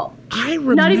all. I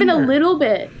remember. Not even a little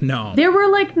bit. No. There were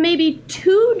like maybe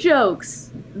 2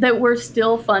 jokes that were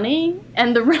still funny,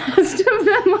 and the rest of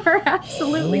them are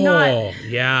absolutely not. Oh,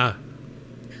 yeah.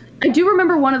 I do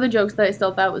remember one of the jokes that I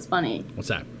still thought was funny. What's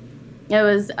that? It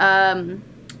was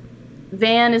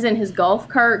Van is in his golf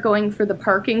cart going for the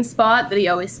parking spot that he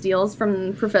always steals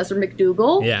from Professor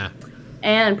McDougal. Yeah.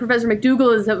 And Professor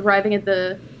McDougal is arriving at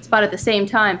the spot at the same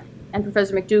time. And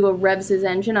Professor McDougal revs his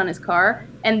engine on his car.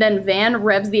 And then Van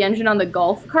revs the engine on the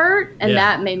golf cart. And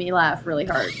that made me laugh really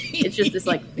hard. It's just this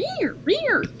like,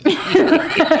 rear.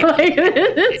 Like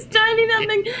this tiny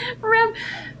nothing rev.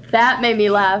 That made me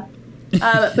laugh.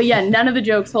 But yeah, none of the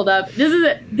jokes hold up.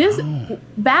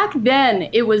 Back then,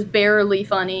 it was barely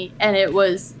funny, and it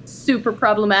was super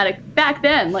problematic. Back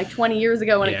then, like 20 years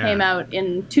ago when it came out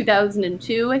in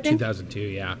 2002, I think. 2002,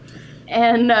 yeah.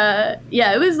 And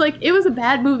it was a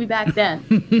bad movie back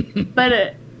then.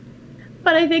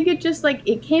 But I think it just like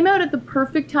it came out at the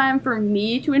perfect time for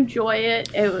me to enjoy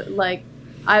it.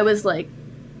 I was like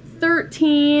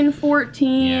 13,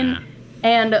 14,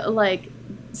 and like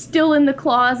still in the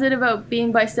closet about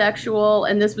being bisexual,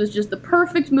 and this was just the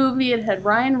perfect movie. It had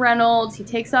Ryan Reynolds. He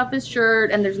takes off his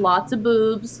shirt, and there's lots of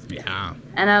boobs. Yeah.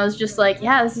 And I was just like,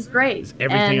 yeah, this is great. It's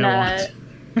everything I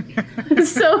want.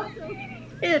 So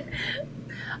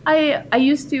I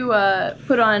used to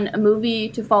put on a movie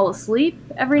to fall asleep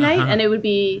every night, and it would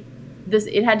be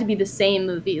it had to be the same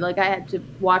movie. Like I had to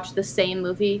watch the same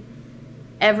movie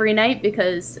every night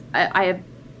because I have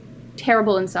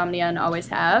terrible insomnia and always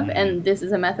have, and this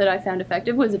is a method I found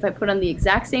effective. Was if I put on the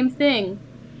exact same thing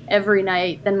every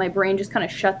night, then my brain just kind of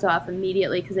shuts off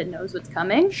immediately because it knows what's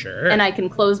coming. Sure. And I can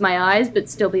close my eyes but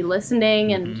still be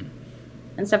listening and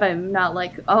stuff. I'm not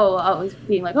like I was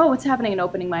being like, what's happening, and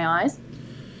opening my eyes.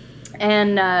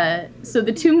 And so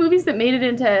the 2 movies that made it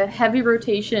into heavy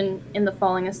rotation in the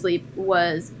falling asleep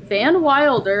was Van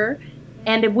Wilder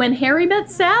and When Harry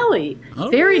Met Sally.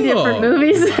 Very different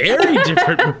movies. Very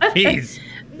different movies.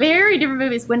 Very different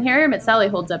movies. When Harry Met Sally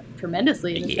holds up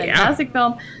tremendously. It's a fantastic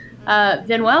film.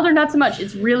 Van Wilder, not so much.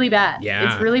 It's really bad.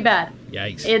 Yeah. It's really bad.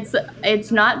 Yikes.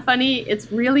 It's not funny.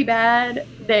 It's really bad.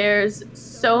 There's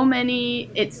so many.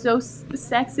 It's so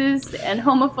sexist and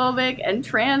homophobic and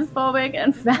transphobic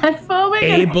and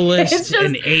fatphobic. Ableist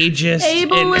and ageist.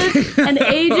 Ableist and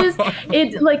ageist.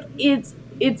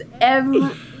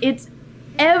 It's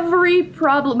every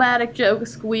problematic joke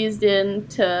squeezed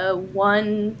into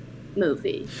one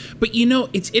movie. But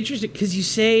it's interesting because you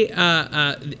say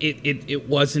it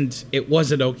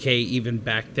wasn't okay even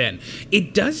back then.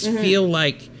 It does feel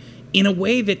like, in a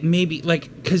way that maybe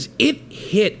because it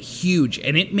hit huge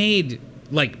and it made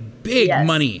big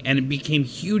money, and it became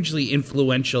hugely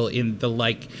influential in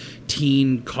the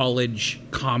teen college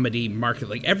comedy market.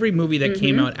 Like every movie that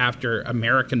came out after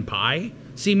American Pie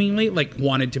seemingly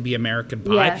wanted to be American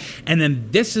Pie, and then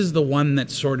this is the one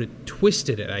that sort of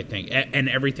twisted it, I think, and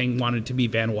everything wanted to be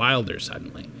Van Wilder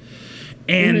suddenly.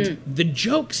 And the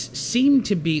jokes seem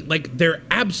to be they're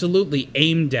absolutely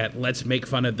aimed at, let's make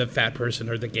fun of the fat person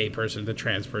or the gay person, the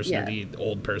trans person, or the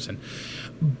old person,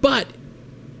 but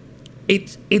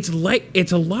it's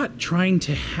a lot trying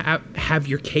to have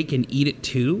your cake and eat it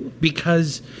too,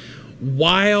 because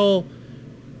while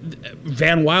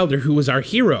Van Wilder, who was our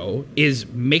hero, is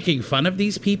making fun of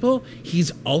these people,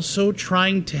 he's also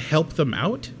trying to help them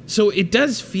out. So it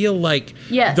does feel like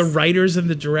the writers and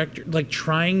the director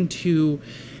trying to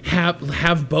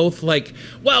have both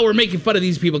we're making fun of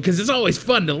these people because it's always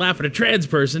fun to laugh at a trans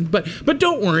person, but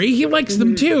don't worry, he likes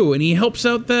them too, and he helps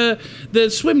out the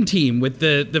swim team with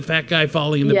the fat guy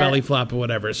falling in the belly flop or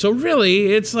whatever. So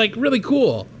really, it's really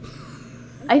cool.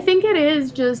 I think it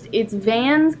is it's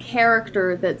Van's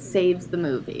character that saves the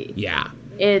movie. Yeah.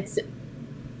 It's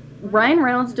Ryan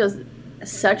Reynolds does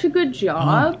such a good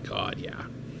job. Oh my God, yeah.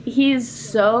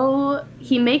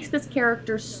 He makes this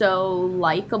character so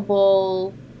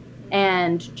likable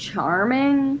and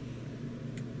charming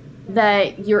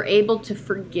that you're able to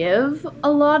forgive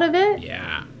a lot of it.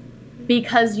 Yeah.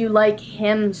 Because you like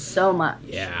him so much.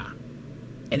 Yeah.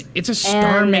 And it's a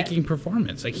star-making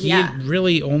performance. He had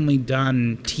really only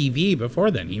done TV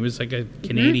before then. He was a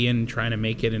Canadian trying to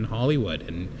make it in Hollywood,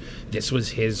 and this was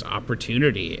his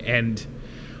opportunity. And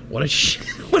what a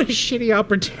shitty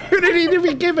opportunity to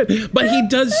be given. But he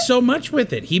does so much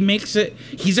with it. He makes it.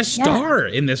 He's a star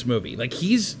in this movie.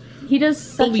 He does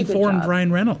such fully a good formed job.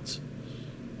 Ryan Reynolds.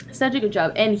 Such a good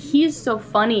job, and he's so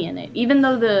funny in it. Even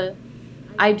though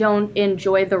I don't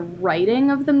enjoy the writing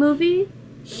of the movie,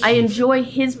 I enjoy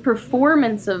his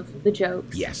performance of the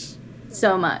jokes. Yes.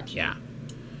 So much. Yeah.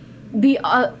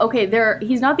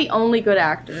 he's not the only good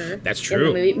actor. That's in the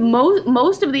true. movie.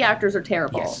 Most of the actors are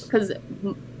terrible, Yes. because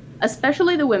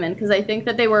especially the women, because I think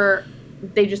that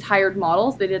they just hired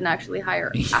models. They didn't actually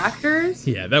hire actors.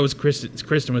 Yeah, that was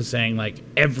Kristen was saying, like,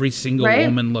 every single Right?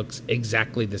 woman looks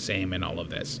exactly the same in all of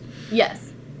this.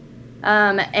 Yes.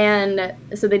 And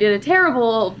so they did a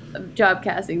terrible job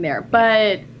casting there.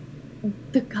 But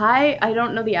the guy, I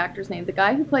don't know the actor's name, the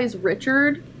guy who plays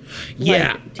Richard,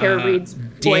 Yeah, Tara Reid's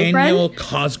Daniel boyfriend,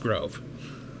 Cosgrove.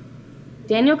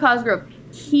 Daniel Cosgrove,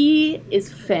 he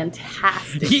is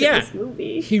fantastic Yeah. in this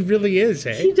movie. He really is, He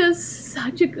hey? does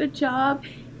such a good job.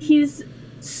 He's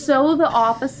so the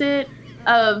opposite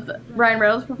of Ryan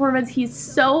Reynolds' performance. He's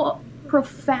so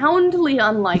profoundly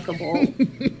unlikable.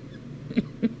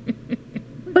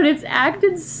 But it's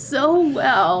acted so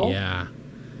well. Yeah.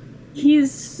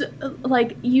 He's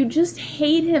like, you just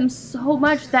hate him so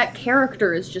much. That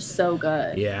character is just so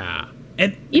good. Yeah.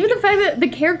 And Even the fact that the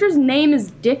character's name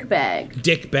is Dickbag.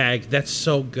 Dick Bag, that's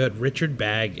so good. Richard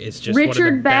Bag is just Richard one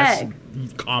of the Bag.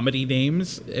 best comedy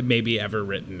names maybe ever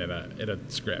written in a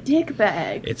script.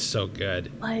 Dickbag. It's so good.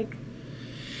 Like,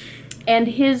 and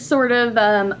his sort of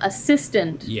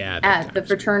assistant Yeah, that at guy the was-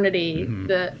 fraternity,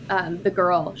 the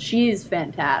girl, she's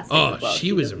fantastic. Oh, as well.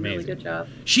 she was does a really amazing. good job.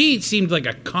 She seemed like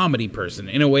a comedy person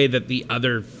in a way that the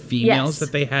other females Yes.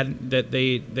 that they had that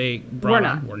they brought Were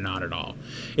on not. were not at all.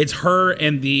 It's her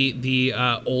and the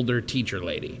older teacher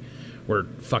lady were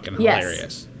fucking Yes.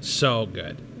 hilarious. So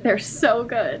good. They're so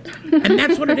good. And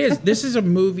that's what it is. This is a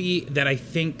movie that I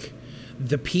think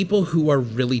the people who are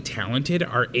really talented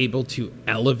are able to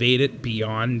elevate it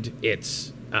beyond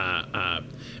its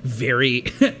very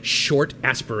short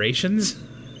aspirations.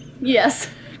 Yes.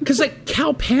 Because, like,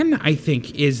 Cal Penn, I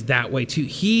think, is that way, too.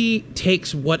 He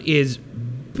takes what is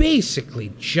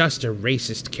basically just a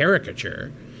racist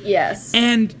caricature Yes.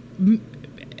 and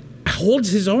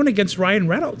holds his own against Ryan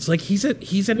Reynolds. Like, he's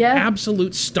an Yeah.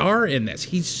 absolute star in this.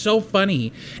 He's so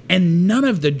funny, and none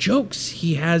of the jokes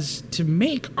he has to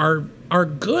make are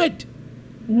good.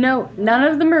 No, none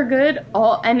of them are good.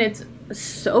 And it's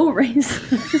so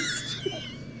racist.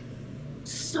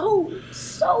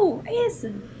 so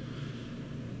racist.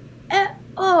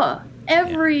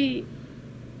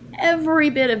 Every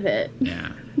bit of it.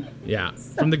 Yeah.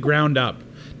 From the ground up.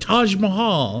 Taj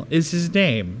Mahal is his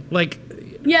name. Like,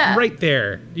 Yeah. right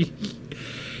there.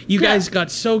 You guys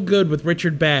got so good with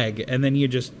Richard Bag, and then you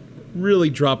just really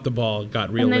dropped the ball,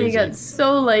 got real And then lazy. you got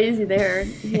so lazy there.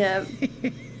 Yeah.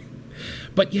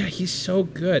 But yeah, he's so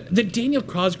good. The Daniel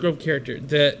Cosgrove character,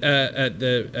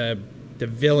 the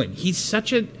villain, he's so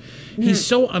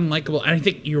unlikable. And I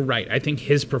think you're right. I think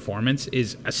his performance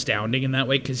is astounding in that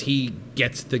way because he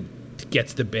gets the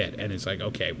bit and it's like,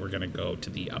 okay, we're gonna go to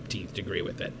the upteenth degree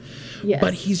with it. Yes.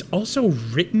 But he's also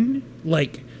written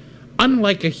like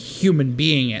unlike a human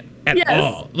being at Yes.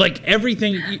 all. Like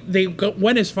everything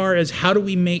went as far as how do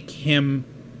we make him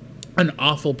an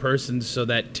awful person so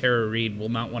that Tara Reid will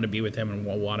not want to be with him and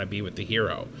will want to be with the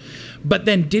hero. But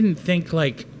then didn't think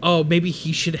like, oh, maybe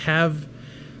he should have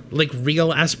like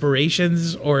real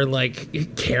aspirations or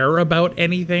like care about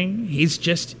anything. He's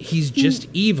just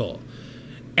evil.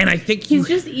 And I think He's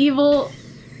just evil.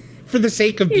 for the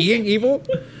sake of being evil.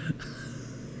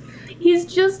 He's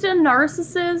just a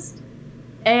narcissist.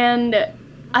 And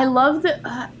I love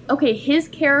his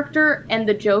character and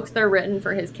the jokes that are written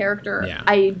for his character. Yeah.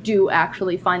 I do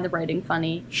actually find the writing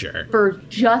funny. Sure. For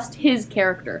just his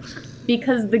character.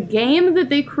 Because the game that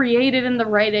they created in the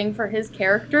writing for his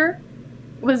character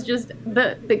was just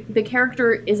the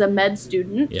character is a med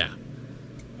student. Yeah.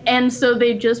 And so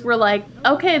they just were like,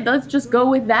 okay, let's just go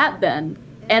with that then.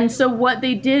 And so what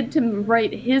they did to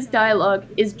write his dialogue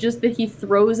is just that he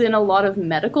throws in a lot of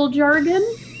medical jargon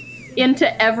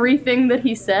into everything that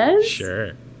he says.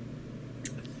 Sure.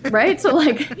 Right? So,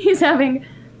 like, he's having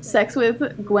sex with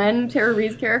Tara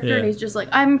Reid's character, Yeah. and he's just like,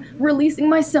 I'm releasing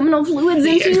my seminal fluids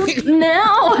into you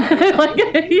now.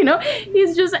 Like, you know,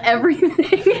 he's just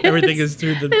everything. Everything is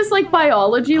through the this, like,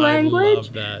 biology language. I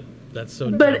love that. That's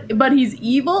so dumb. But he's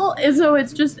evil, and so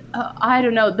it's just I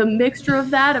don't know, the mixture of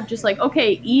that of just like,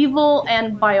 okay, evil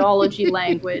and biology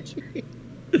language.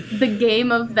 The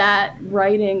game of that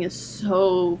writing is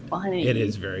so funny. It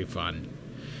is very fun.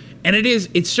 And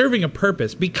it's serving a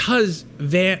purpose because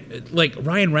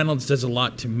Ryan Reynolds does a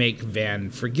lot to make Van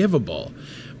forgivable.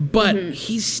 But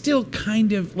he's still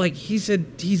kind of like he's a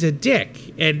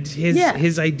dick, and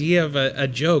his idea of a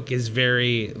joke is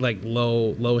very like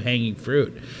low hanging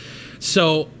fruit.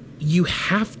 So you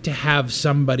have to have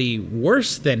somebody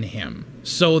worse than him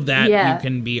so that you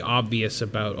can be obvious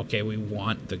about, okay, we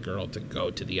want the girl to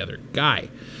go to the other guy.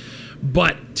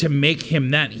 But to make him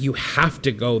that, you have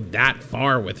to go that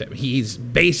far with him. He's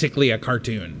basically a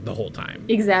cartoon the whole time.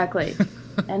 Exactly.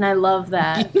 And I love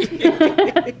that.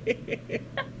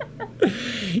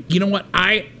 You know what?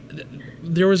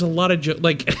 There was a lot of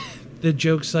like the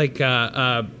jokes like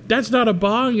that's not a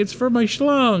bong, it's for my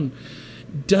schlong.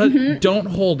 Don't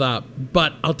hold up.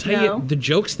 But I'll tell you, the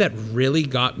jokes that really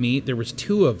got me, there was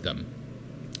 2 of them.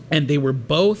 And they were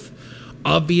both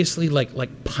obviously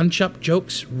like punch-up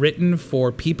jokes written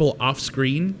for people off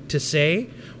screen to say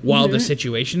while the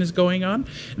situation is going on.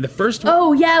 And the first one,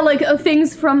 oh yeah, like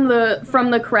things from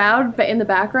the crowd, but in the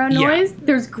background noise.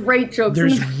 There's great jokes.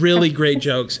 There's really great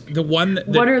jokes. The one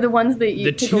what are the ones that you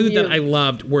the 2 that I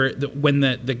loved were when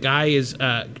the guy is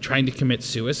trying to commit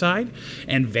suicide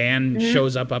and Van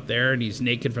shows up there and he's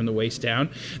naked from the waist down.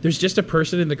 There's just a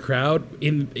person in the crowd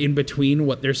in between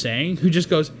what they're saying who just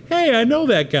goes, "Hey, I know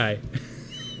that guy."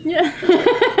 Yeah.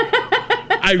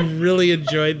 I really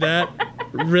enjoyed that.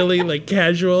 Really like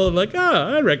casual, like,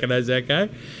 oh, I recognize that guy.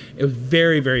 It was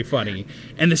very, very funny.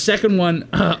 And the second one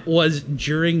was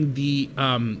during the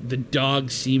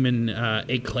dog semen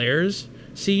eclairs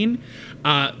scene.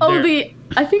 I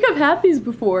think I've had these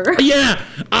before. Yeah,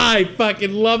 I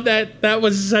fucking love that. That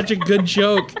was such a good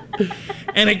joke.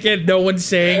 And again, no one's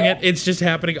saying it. It's just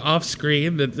happening off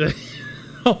screen.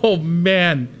 Oh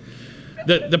man.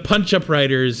 The punch-up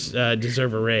writers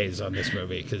deserve a raise on this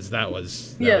movie because that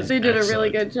was they did a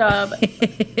really good job.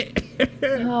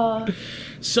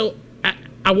 So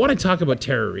I want to talk about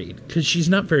Tara Reid because she's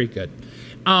not very good.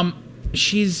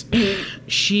 She's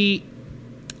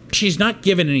not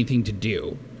given anything to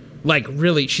do. Like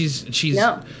really, she's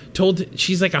told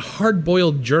she's like a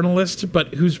hard-boiled journalist,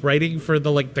 but who's writing for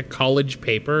the college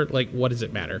paper. Like, what does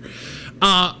it matter?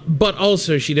 But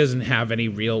also, she doesn't have any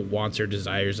real wants or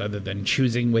desires other than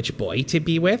choosing which boy to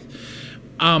be with.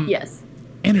 Yes.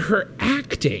 And her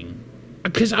acting,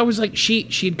 because I was like,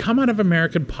 she'd come out of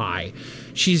American Pie.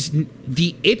 She's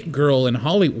the it girl in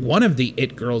Hollywood, one of the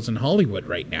it girls in Hollywood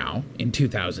right now in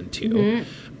 2002.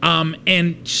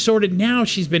 And sort of now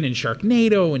she's been in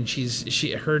Sharknado, and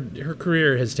her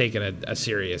career has taken a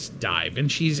serious dive,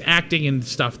 and she's acting in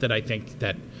stuff that I think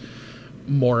that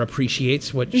more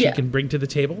appreciates what she can bring to the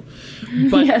table.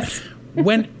 But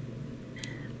when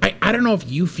I don't know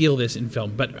if you feel this in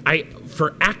film, but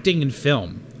for acting in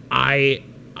film,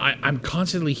 I'm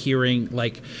constantly hearing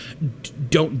like,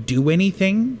 don't do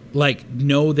anything. Like,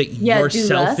 know that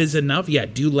yourself is enough. Yeah,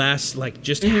 do less. Like,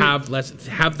 just have less.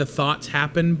 Have the thoughts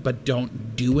happen, but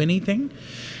don't do anything.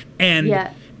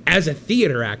 And as a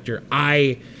theater actor,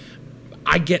 I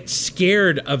get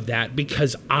scared of that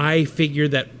because I figure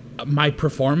that my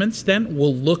performance then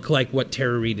will look like what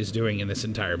Tara Reid is doing in this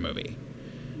entire movie.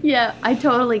 Yeah, I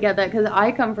totally get that because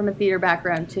I come from a theater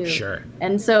background too. Sure.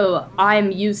 And so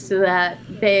I'm used to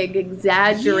that big,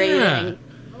 exaggerating,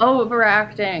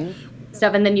 overacting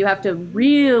stuff. And then you have to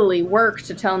really work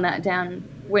to tone that down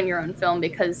when you're on film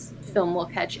because film will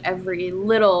catch every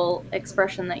little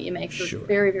expression that you make. So it's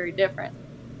very, very different.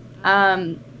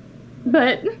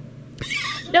 But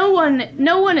no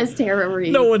one is Tara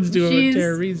Reid. No one's doing what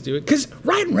Tara Reid's doing. Because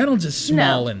Ryan Reynolds is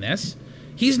small in this.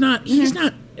 He's not,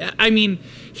 I mean,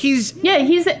 he's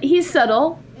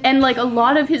subtle, and like a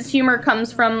lot of his humor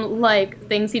comes from like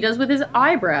things he does with his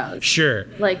eyebrows. Sure.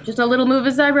 Like just a little move of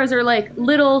his eyebrows, or like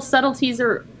little subtleties,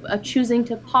 or choosing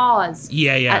to pause.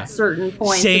 At certain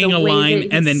points, saying a line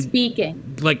and then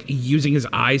speaking, like using his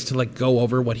eyes to like go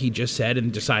over what he just said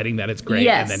and deciding that it's great,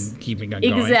 and then keeping on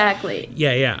going. Exactly.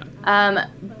 Yeah.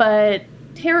 But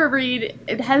Tara Reid,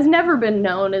 it has never been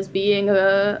known as being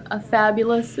a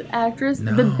fabulous actress.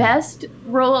 No. The best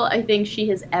role I think she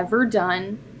has ever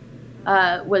done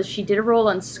was she did a role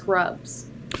on Scrubs.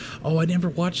 Oh, I never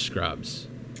watched Scrubs.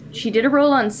 She did a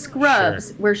role on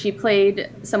Scrubs where she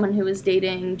played someone who was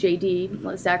dating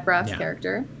JD, Zach Braff's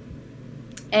character.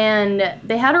 And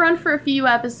they had her on for a few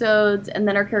episodes, and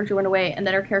then her character went away, and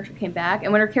then her character came back.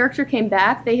 And when her character came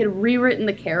back, they had rewritten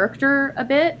the character a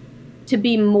bit to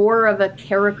be more of a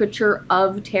caricature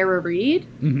of Tara Reid.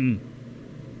 Mm-hmm.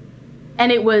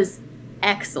 And it was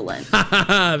excellent.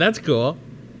 That's cool.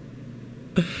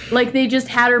 Like, they just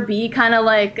had her be kind of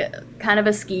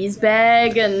a skis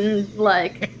bag and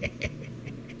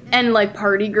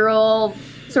party girl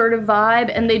sort of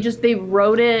vibe. And they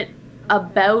wrote it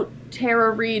about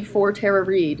Tara Reid for Tara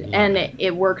Reid, and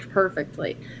it worked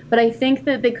perfectly. But I think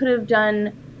that they could have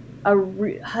done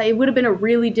it would have been a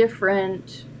really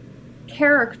different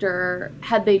character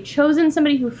had they chosen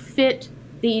somebody who fit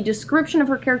the description of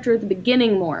her character at the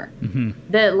beginning more. Mm-hmm.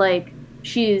 That like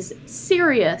she's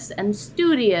serious and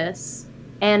studious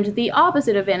and the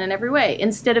opposite of Van in every way.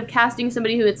 Instead of casting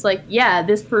somebody who it's like, yeah,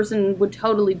 this person would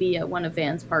totally be at one of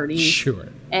Van's parties. Sure.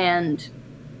 And,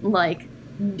 like,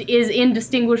 is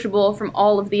indistinguishable from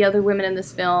all of the other women in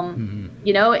this film. Mm-hmm.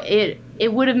 You know,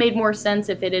 it would have made more sense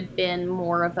if it had been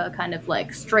more of a kind of,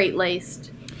 like,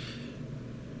 straight-laced...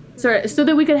 So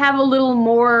that we could have a little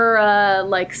more,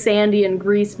 like, Sandy and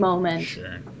Grease moment.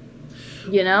 Sure.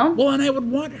 You know? Well, and I would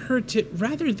want her to,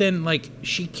 rather than, like,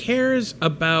 she cares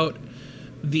about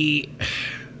the,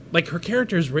 like, her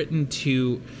character is written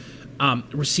to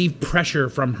receive pressure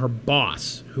from her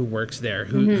boss who works there,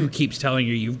 who keeps telling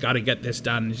her, you've got to get this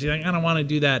done. And she's like, I don't want to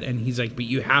do that. And he's like, but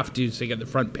you have to, so you get the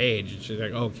front page. And she's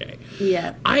like, okay.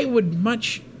 Yeah. I would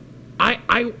much...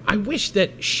 I wish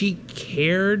that she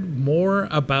cared more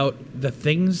about the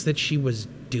things that she was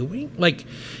doing. Like,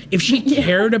 if she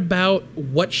cared about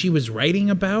what she was writing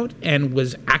about and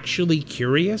was actually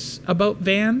curious about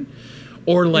Van,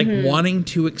 or like wanting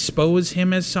to expose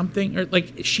him as something, or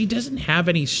like she doesn't have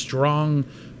any strong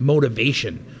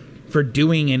motivation for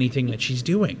doing anything that she's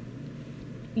doing.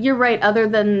 You're right, other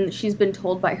than she's been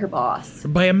told by her boss.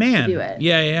 By a man. To do it.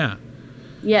 Yeah.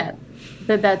 Yeah.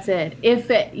 That's it. If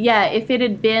it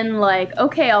had been like,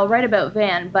 okay, I'll write about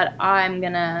Van, but I'm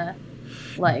gonna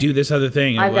like do this other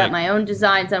thing. I've got my own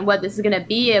designs on what this is gonna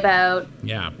be about.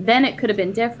 Yeah. Then it could have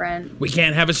been different. We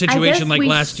can't have a situation like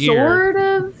last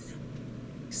year.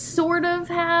 Sort of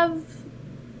have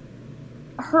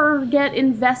her get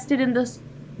invested in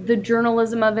the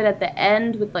journalism of it at the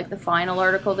end with like the final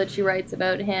article that she writes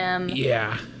about him.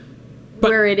 Yeah.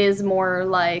 Where it is more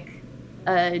like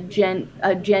a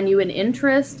genuine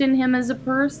interest in him as a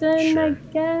person, sure. I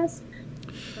guess.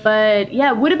 But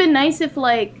yeah, it would have been nice if,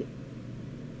 like,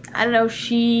 I don't know,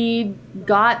 she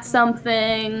got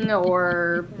something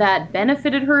or that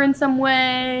benefited her in some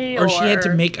way. Or she had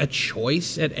to make a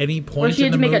choice at any point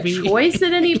in the movie. Or she had to make a choice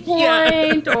at any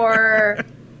point, or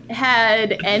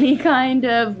had any kind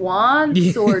of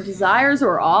wants or desires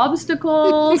or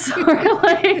obstacles or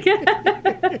like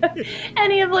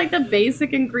any of like the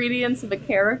basic ingredients of a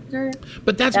character.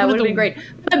 But that would have been great.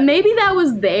 But maybe that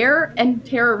was there and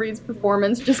Tara Reid's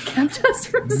performance just kept us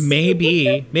from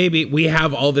maybe we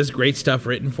have all this great stuff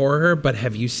written for her, but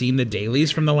have you seen the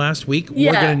dailies from the last week?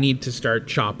 Yeah. We're gonna need to start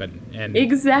chopping. And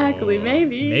exactly.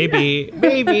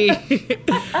 Maybe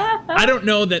I don't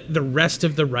know that the rest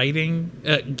of the writing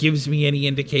gives me any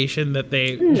indication that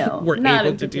they were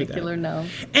able to do that. No.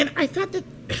 And I thought that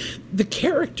the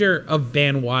character of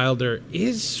Van Wilder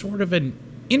is sort of an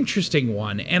interesting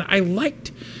one, and I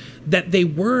liked that they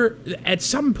were, at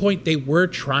some point, they were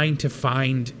trying to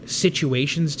find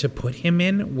situations to put him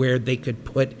in where they could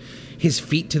put his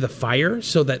feet to the fire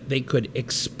so that they could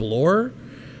explore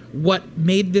what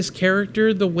made this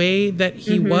character the way that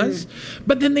he was.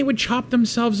 But then they would chop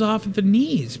themselves off at the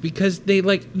knees because they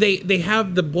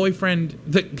have the boyfriend,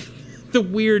 the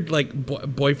weird like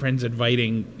boyfriend's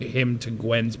inviting him to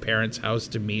Gwen's parents' house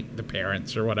to meet the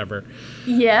parents or whatever.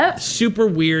 Yeah. Super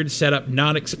weird setup,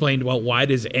 not explained well. Why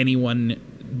does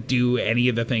anyone do any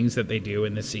of the things that they do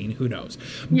in the scene? Who knows?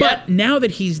 Yeah. But now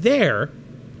that he's there,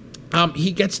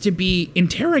 he gets to be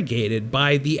interrogated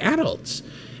by the adults.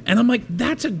 And I'm like,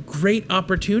 that's a great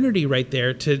opportunity right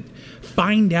there to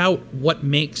find out what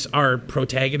makes our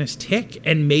protagonist tick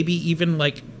and maybe even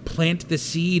like plant the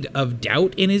seed of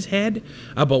doubt in his head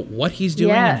about what he's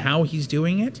doing and how he's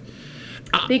doing it.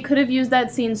 They could have used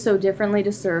that scene so differently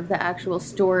to serve the actual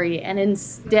story, and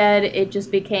instead it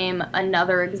just became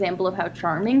another example of how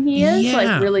charming he is. Yeah.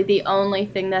 Like, really the only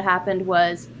thing that happened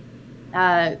was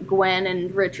Gwen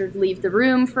and Richard leave the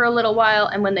room for a little while,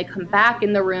 and when they come back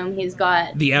in the room, he's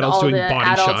got the adults all doing the body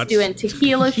adults shots, doing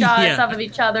tequila shots Yeah. off of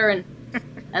each other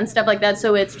and stuff like that.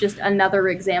 So it's just another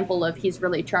example of he's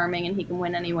really charming and he can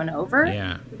win anyone over.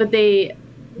 Yeah. But they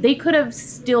could have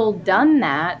still done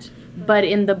that, but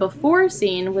in the before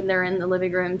scene when they're in the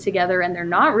living room together and they're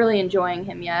not really enjoying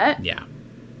him yet. Yeah.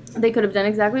 They could have done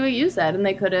exactly what you said, and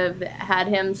they could have had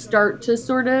him start to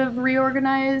sort of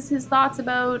reorganize his thoughts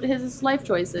about his life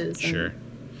choices. Sure.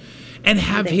 And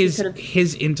have his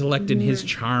intellect and his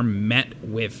charm met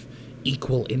with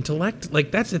equal intellect.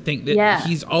 Like, that's the thing, that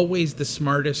he's always the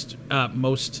smartest,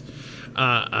 most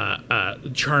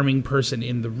charming person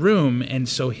in the room, and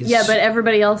so his... Yeah, but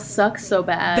everybody else sucks so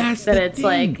bad that it's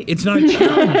thing. like... It's not a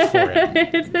challenge for him.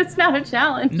 It's not a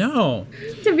challenge. No.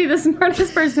 To be the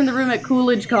smartest person in the room at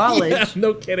Coolidge College. Yeah,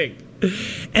 no kidding.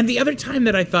 And the other time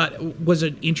that I thought was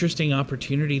an interesting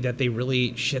opportunity that they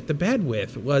really shit the bed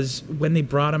with was when they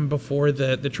brought him before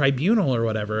the tribunal or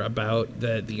whatever about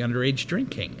the underage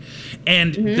drinking.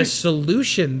 And the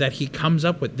solution that he comes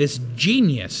up with, this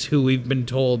genius who we've been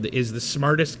told is the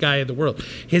smartest guy in the world,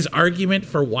 his argument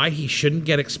for why he shouldn't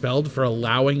get expelled for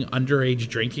allowing underage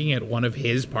drinking at one of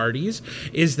his parties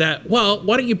is that, well,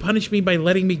 why don't you punish me by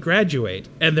letting me graduate?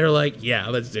 And they're like, yeah,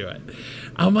 let's do it.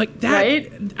 I'm like, that,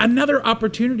 Right? Another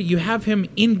opportunity. You have him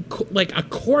in like a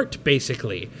court,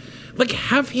 basically. Like,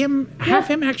 have him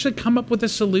actually come up with a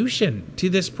solution to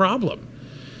this problem.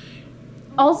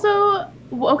 Also,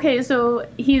 okay, so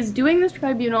he's doing this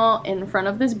tribunal in front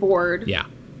of this board Yeah.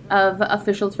 of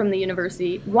officials from the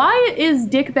university. Why is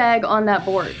Dickbag on that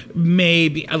board?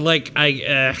 Maybe I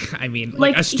mean,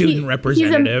 like a student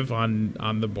representative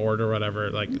on the board or whatever.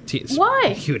 Like,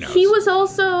 Why? Who knows? He was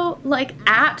also like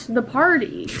at the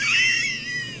party.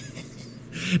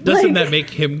 Doesn't like- that make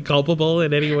him culpable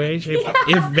in any way, shape?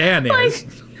 If Van is,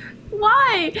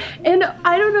 Why? And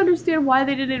I don't understand why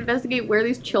they didn't investigate where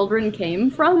these children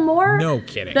came from more. no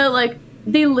kidding. That like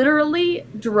they literally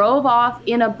drove off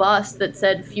in a bus that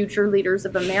said Future Leaders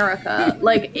of America.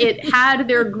 Like it had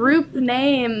their group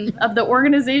name of the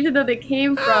organization that they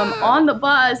came from on the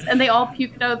bus, and they all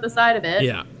puked out the side of it.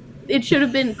 Yeah. It should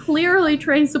have been clearly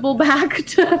traceable back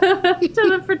to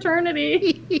the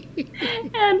fraternity.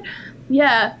 And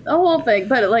yeah, the whole thing.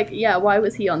 But like, yeah, why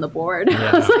was he on the board?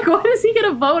 I was like, why does he get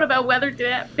a vote about whether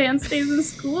Van stays in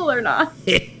school or not?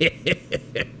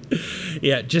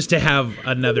 Yeah, just to have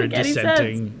another Doesn't make any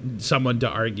dissenting someone to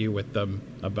argue with them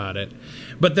about it.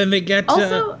 But then they get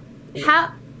Also,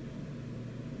 how?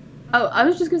 Oh, I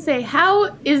was just gonna say,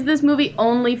 how is this movie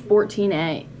only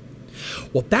 14A?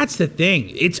 well, that's the thing.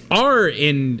 It's R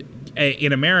in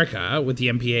America with the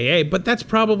MPAA, but that's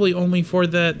probably only for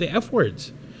the F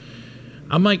words.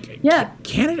 I'm like, Yeah.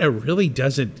 Canada really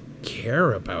doesn't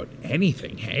care about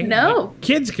anything. Hey, No. Like,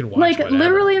 kids can watch. Like whatever.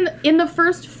 literally in the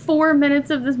first 4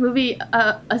 minutes of this movie,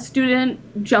 a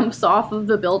student jumps off of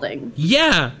the building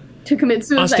Yeah, to commit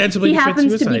suicide. Ostensibly He to commit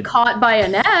happens to be suicide. caught by a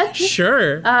net.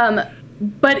 sure.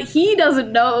 But he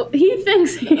doesn't know. He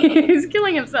thinks he's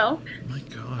killing himself. Oh my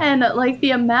God. And like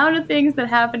the amount of things that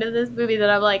happen in this movie that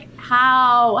I'm like,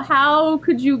 how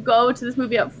could you go to this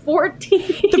movie at 14?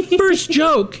 The first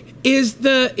joke is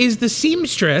the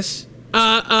seamstress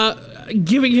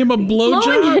giving him a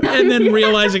blowjob and then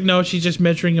realizing no, she's just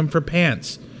measuring him for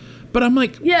pants. But I'm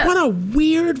like, Yeah. what a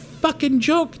weird fucking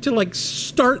joke to like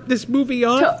start this movie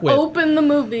off to with. open the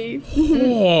movie.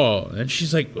 Oh, and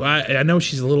she's like, I know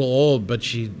she's a little old, but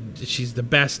she's the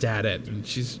best at it, and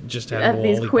she's just had a At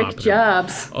these lollipop quick in her-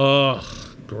 jobs. Ugh,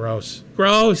 gross.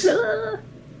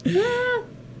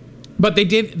 But they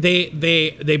did.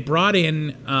 They brought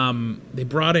in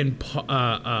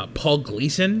Paul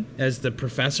Gleason as the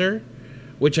professor,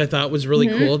 which I thought was really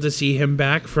cool to see him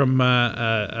back from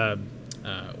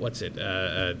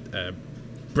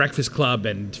Breakfast Club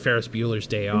and Ferris Bueller's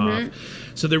Day Off.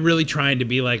 So they're really trying to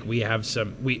be like, we have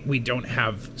some. We don't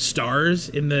have stars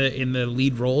in the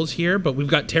lead roles here, but we've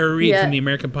got Tara Reid Yeah. from the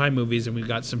American Pie movies, and we've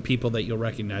got some people that you'll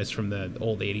recognize from the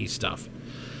old '80s stuff.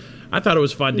 I thought it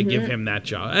was fun to give him that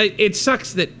job. It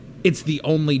sucks that it's the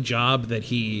only job that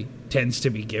he tends to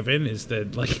be given is the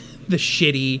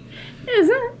shitty,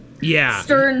 Isn't yeah.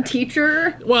 stern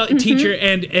teacher? Well, teacher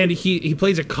and he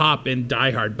plays a cop in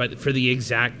Die Hard, but for the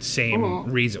exact same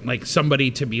reason, like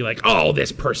somebody to be like, oh,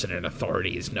 this person in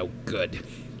authority is no good.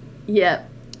 Yeah.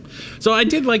 So I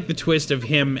did like the twist of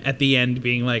him at the end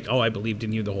being like, oh, I believed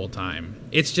in you the whole time.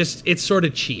 It's sort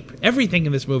of cheap. Everything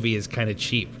in this movie is kind of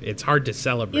cheap. It's hard to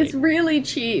celebrate. It's really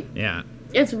cheap. Yeah.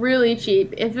 It's really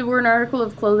cheap. If it were an article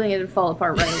of clothing, it'd fall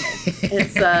apart right away.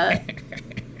 It's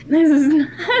this is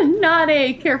not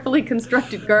a carefully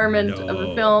constructed garment of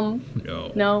a film.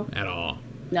 No. At all.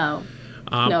 No.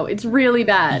 No, it's really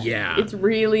bad. Yeah. It's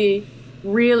really,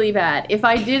 really bad. If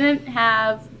I didn't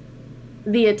have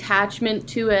the attachment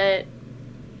to it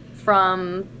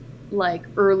from like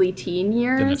early teen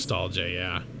years. The nostalgia,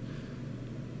 yeah.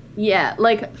 Yeah,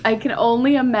 like I can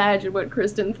only imagine what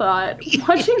Kristen thought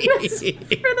watching this for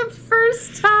the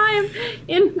first time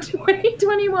in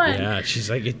 2021. Yeah, she's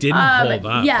like, it didn't hold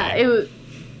up. Yeah, eh? it was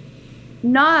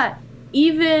not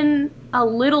even a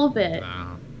little bit.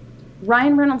 Wow.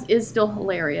 Ryan Reynolds is still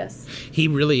hilarious. He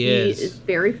really He is. is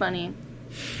very funny.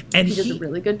 And He does a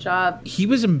really good job. he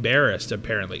was embarrassed,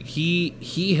 apparently.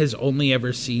 He has only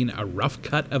ever seen a rough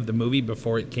cut of the movie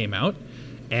before it came out,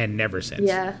 and never since.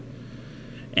 Yeah.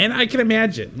 And I can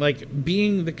imagine, like,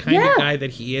 being the kind of guy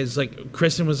that he is, like,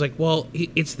 Kristen was like, well,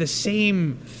 it's the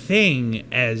same thing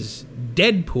as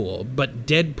Deadpool, but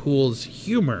Deadpool's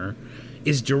humor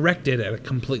is directed at a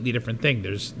completely different thing.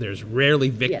 There's rarely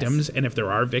victims, and if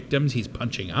there are victims, he's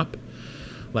punching up.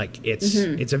 Like, it's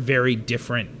a very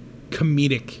different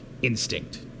comedic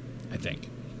instinct, I think.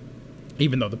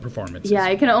 Even though the performance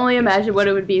I can only imagine what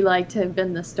it would be like to have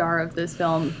been the star of this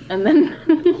film and then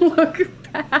look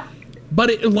back. But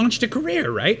it launched a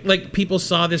career, right? Like, people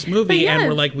saw this movie and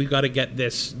were like, we got to get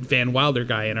this Van Wilder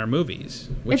guy in our movies.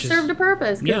 It served a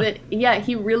purpose.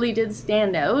 He really did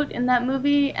stand out in that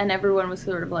movie, and everyone was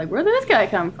sort of like, where did this guy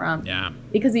come from? Yeah.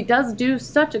 Because he does do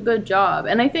such a good job.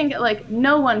 And I think, like,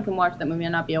 no one can watch that movie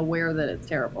and not be aware that it's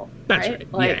terrible. That's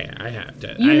right. Like, I have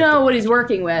to. You know what he's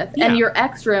working with, and you're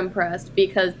extra impressed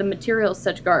because the material's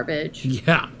such garbage.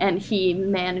 Yeah. And he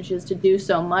manages to do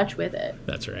so much with it.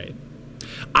 That's right.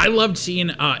 I loved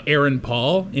seeing Aaron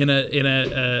Paul in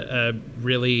a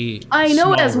really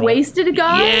as role. Wasted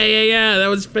guy. Yeah. That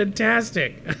was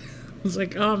fantastic. I was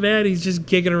like, oh man, he's just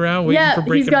gigging around waiting for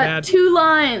Breaking Bad. He's got 2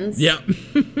 lines. Yeah.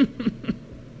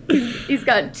 He's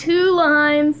got 2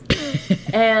 lines,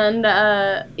 and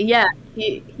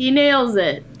he nails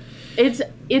it.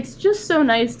 It's just so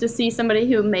nice to see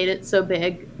somebody who made it so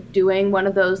big doing one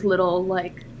of those little,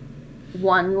 like,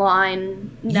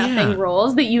 one-line nothing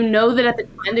roles that you know that at the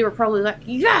time they were probably like,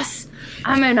 yes,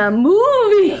 I'm in a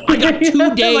movie. I got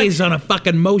 2 days on a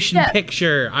fucking motion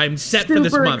picture. I'm set for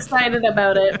this month. Super excited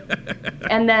about it.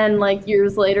 And then, like,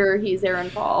 years later, he's Aaron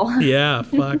Paul. Yeah,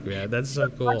 fuck, man. That's so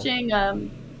cool. Watching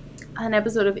an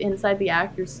episode of Inside the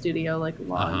Actors Studio, like, a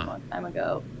long time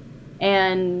ago.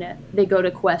 And they go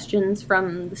to questions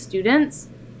from the students.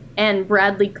 And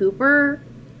Bradley Cooper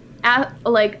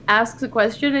asks a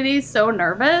question, and he's so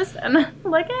nervous, and I'm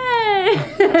like, hey,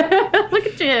 look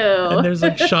at you. And there's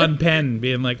like Sean Penn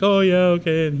being like, oh yeah,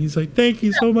 okay, and he's like, thank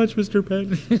you so much, Mr.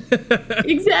 Penn.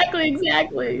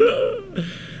 Exactly.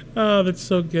 Oh, that's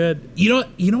so good. You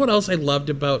know what else I loved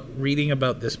about reading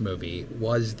about this movie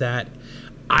was that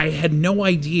I had no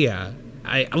idea.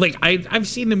 I've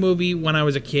seen the movie when I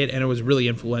was a kid, and it was really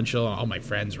influential. All my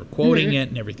friends were quoting it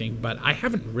and everything, but I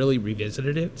haven't really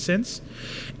revisited it since.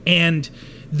 And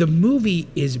the movie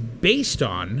is based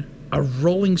on a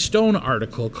Rolling Stone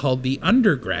article called The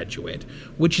Undergraduate,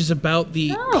 which is about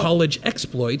the college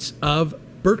exploits of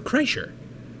Bert Kreischer.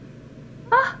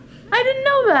 I didn't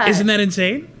know that. Isn't that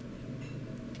insane?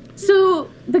 So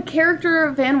the character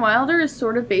of Van Wilder is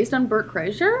sort of based on Bert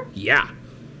Kreischer? Yeah.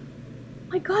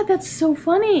 My God, that's so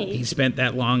funny. He spent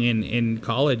that long in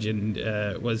college and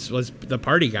was the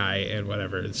party guy and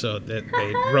whatever. And so that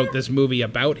they wrote this movie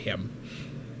about him,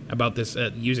 about this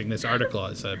using this article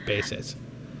as a basis.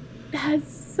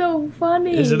 That's so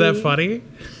funny. Isn't that funny?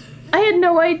 I had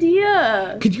no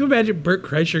idea. Could you imagine Bert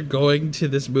Kreischer going to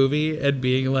this movie and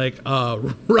being like,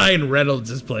 "Oh, Ryan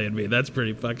Reynolds is playing me. That's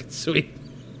pretty fucking sweet."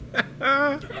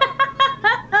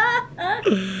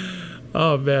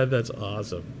 Oh man, that's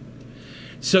awesome.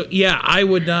 So yeah, I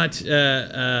would not.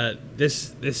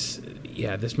 This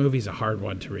movie's a hard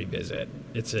one to revisit.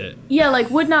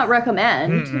 Would not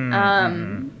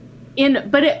recommend.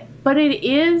 But it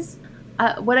is.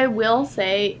 What I will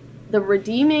say, the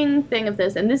redeeming thing of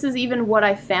this, and this is even what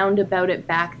I found about it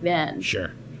back then.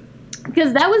 Sure.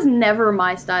 Because that was never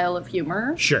my style of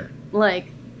humor. Sure.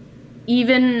 Like,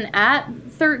 even at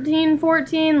 13,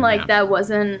 14, that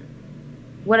wasn't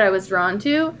what I was drawn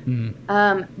to.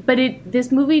 But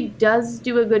this movie does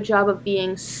do a good job of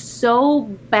being so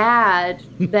bad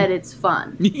that it's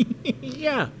fun.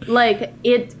 Yeah. Like,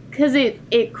 because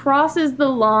it crosses the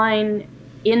line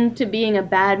into being a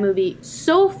bad movie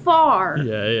so far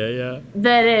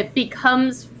that it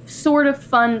becomes sort of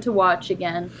fun to watch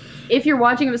again. If you're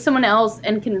watching it with someone else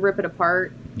and can rip it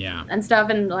apart and stuff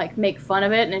and like make fun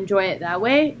of it and enjoy it that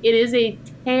way, it is a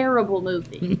terrible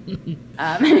movie.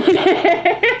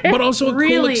 But also a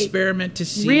cool experiment to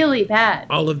see really bad.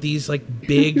 All of these like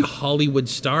big Hollywood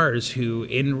stars who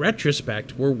in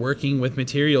retrospect were working with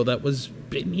material that was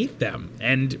beneath them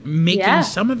and making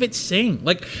some of it sing.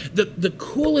 Like the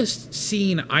coolest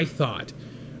scene I thought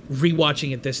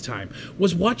rewatching it this time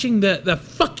was watching the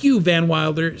fuck you Van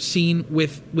Wilder scene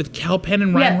with Kal Penn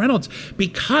and Ryan Reynolds,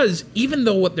 because even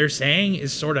though what they're saying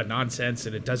is sort of nonsense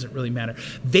and it doesn't really matter,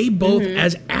 they both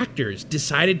as actors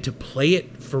decided to play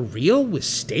it for real with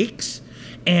stakes,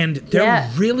 and they're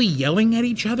really yelling at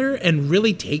each other and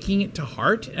really taking it to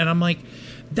heart, and I'm like,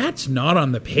 that's not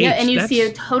on the page. Yeah, and you see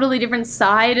a totally different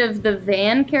side of the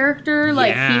Van character.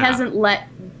 Like, he hasn't let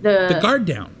the guard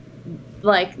down.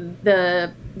 Like,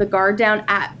 the guard down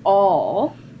at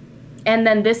all. And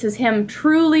then this is him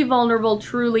truly vulnerable,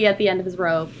 truly at the end of his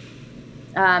rope.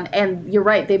 And you're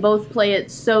right, they both play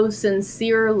it so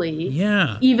sincerely.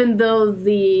 Yeah. Even though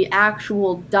the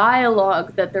actual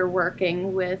dialogue that they're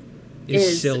working with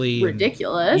is silly,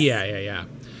 ridiculous. Yeah.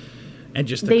 And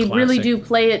just they classic. really do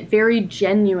play it very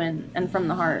genuine and from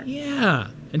the heart.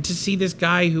 Yeah. And to see this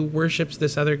guy who worships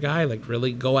this other guy, like,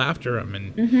 really go after him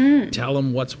and tell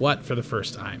him what's what for the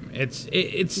first time.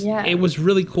 It was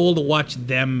really cool to watch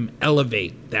them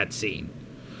elevate that scene.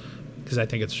 Because I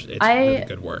think it's really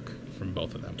good work from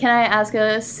both of them. Can I ask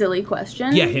a silly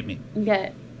question? Yeah, hit me.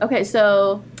 Okay,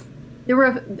 so there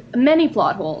were many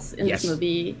plot holes in this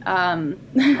movie.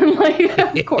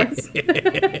 Of course.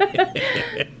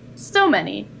 So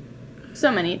many.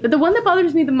 But the one that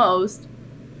bothers me the most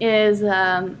is,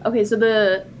 so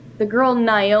the girl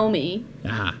Naomi,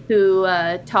 who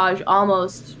Taj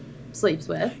almost sleeps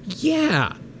with.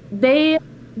 Yeah. They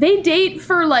date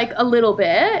for like a little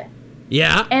bit.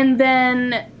 Yeah. And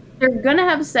then they're gonna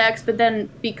have sex, but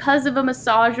then because of a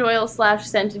massage oil /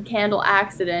 scented candle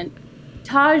accident,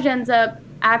 Taj ends up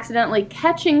accidentally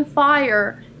catching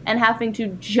fire and having to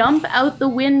jump out the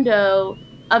window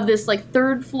of this like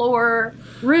 3rd floor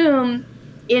room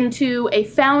into a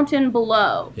fountain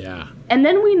below. Yeah. And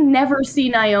then we never see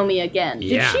Naomi again.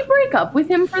 Did she break up with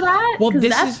him for that? Well, because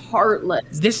that's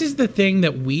heartless. This is the thing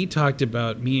that we talked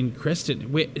about, me and Kristen,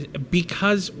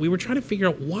 because we were trying to figure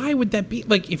out why would that be?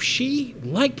 Like, if she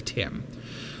liked him,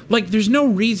 like, there's no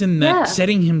reason that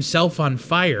setting himself on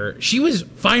fire, she was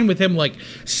fine with him, like,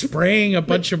 spraying a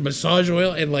bunch of massage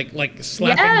oil and, like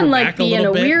slapping her back a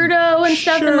little bit. Yeah, and, like, being a weirdo and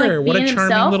stuff and, like, being what a charming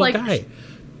himself. little like, guy.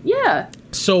 Yeah.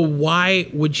 So why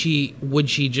would she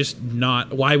just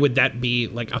not, why would that be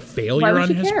like a failure on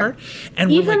his part?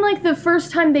 And even like the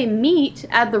first time they meet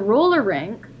at the roller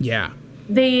rink. Yeah.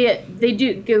 They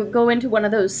do go into one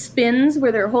of those spins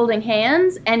where they're holding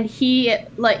hands, and he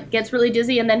like gets really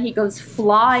dizzy, and then he goes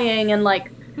flying and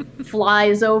like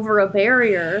flies over a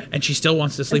barrier. And she still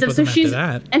wants to sleep with him after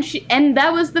that. And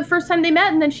that was the first time they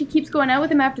met, and then she keeps going out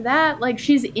with him after that. Like,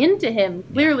 she's into him,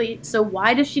 clearly. So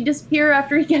why does she disappear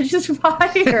after he catches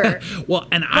fire? Well,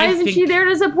 and why isn't she there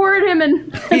to support him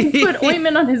and put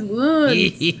ointment on his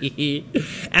wounds?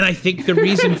 And I think the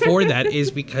reason for that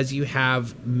is because you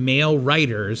have male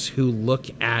writers who look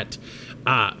at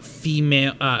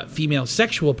female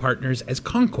sexual partners as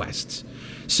conquests.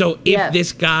 So if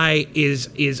this guy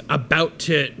is about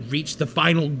to reach the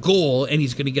final goal and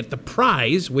he's going to get the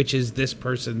prize, which is this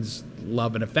person's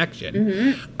love and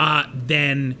affection,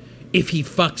 then if he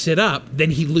fucks it up,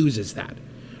 then he loses that.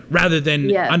 Rather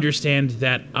than understand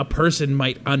that a person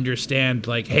might understand,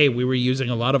 like, hey, we were using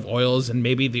a lot of oils, and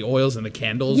maybe the oils and the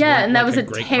candles. Yeah, and that like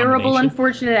was a terrible,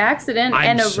 unfortunate accident,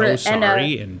 and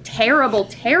a terrible,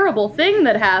 terrible thing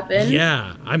that happened.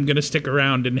 Yeah, I'm gonna stick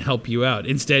around and help you out.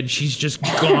 Instead, she's just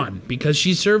gone because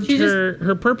she served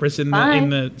her purpose in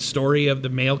the story of the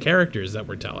male characters that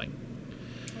we're telling.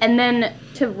 And then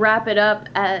to wrap it up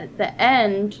at the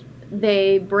end,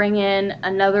 they bring in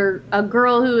a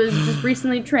girl who is just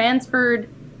recently transferred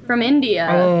from India.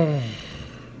 Oh.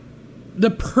 The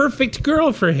perfect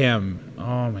girl for him.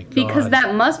 Oh my god. Because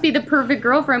that must be the perfect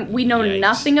girl for him. We know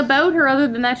nothing about her other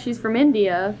than that she's from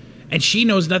India. And she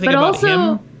knows nothing about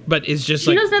him, but is just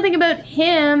she knows nothing about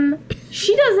him.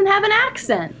 She doesn't have an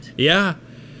accent. Yeah.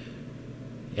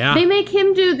 Yeah. They make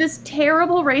him do this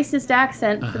terrible racist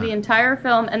accent for the entire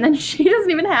film, and then she doesn't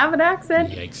even have an accent.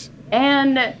 Yikes.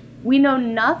 And we know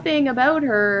nothing about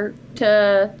her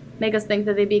to make us think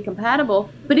that they'd be compatible.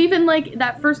 But even like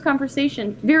that first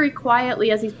conversation, very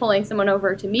quietly as he's pulling someone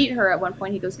over to meet her, at one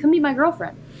point he goes, "Come meet my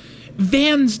girlfriend."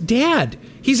 Van's dad.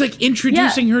 He's like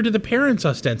introducing her to the parents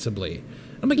ostensibly.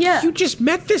 I'm like, you just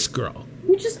met this girl.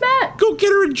 You just met. Go get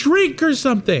her a drink or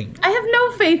something. I have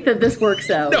no faith that this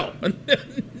works out. No,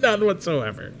 none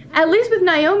whatsoever. At least with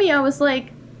Naomi, I was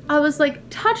like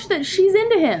touched that she's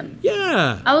into him.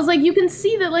 Yeah. I was like, you can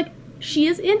see that, like, she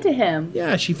is into him.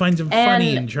 Yeah, she finds him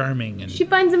funny and charming. She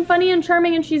finds him funny and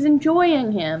charming, and she's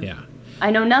enjoying him. Yeah. I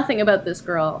know nothing about this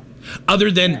girl. Other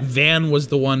than Van was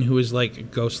the one who was like,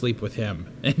 go sleep with him.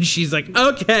 And she's like,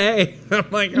 okay. I'm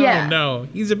like, oh no,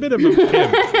 he's a bit of a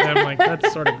pimp. And I'm like,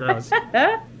 that's sort of gross.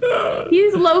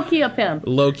 He's low-key a pimp.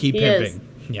 Low-key pimping. Is.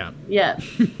 Yeah. Yeah.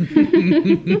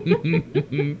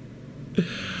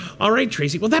 All right,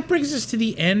 Tracy. Well, that brings us to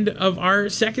the end of our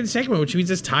second segment, which means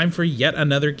it's time for yet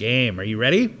another game. Are you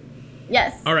ready?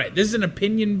 Yes. All right. This is an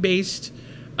opinion-based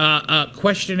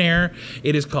questionnaire.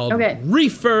 It is called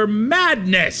Reefer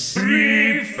Madness.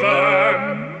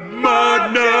 Reefer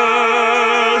Madness.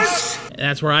 And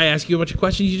that's where I ask you a bunch of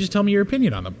questions. You just tell me your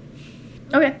opinion on them.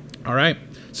 Okay. All right.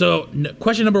 So,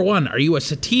 question number 1, are you a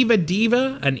sativa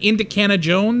diva, an Indiana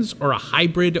Jones, or a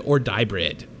hybrid or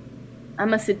dybrid?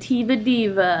 I'm a sativa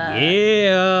diva.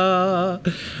 Yeah.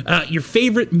 Your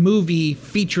favorite movie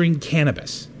featuring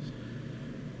cannabis?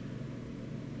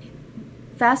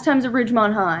 Fast Times at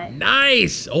Ridgemont High.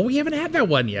 Nice. Oh, we haven't had that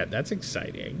one yet. That's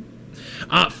exciting.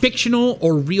 Fictional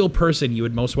or real person you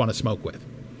would most want to smoke with?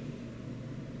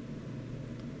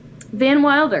 Van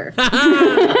Wilder.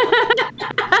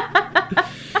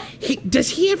 He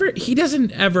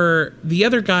doesn't ever, the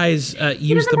other guys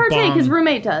use the partake. bong. His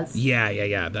roommate does.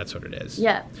 Yeah, that's what it is.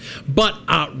 Yeah. But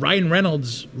Ryan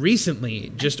Reynolds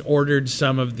recently just ordered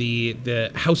some of the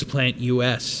Houseplant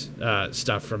US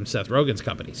stuff from Seth Rogen's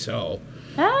company, so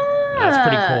that's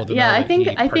pretty cool to know I that think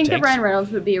he that Ryan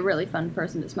Reynolds would be a really fun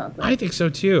person to smoke with. I think so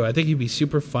too. I think he'd be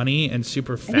super funny and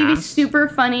super fast. I think he'd be super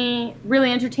funny,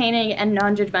 really entertaining, and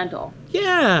non-judgmental.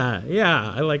 Yeah,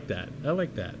 I like that.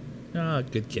 Oh,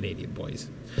 good Canadian boys.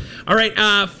 All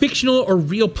right, fictional or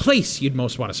real place you'd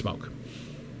most want to smoke?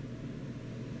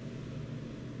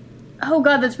 Oh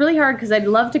God, that's really hard because I'd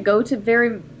love to go to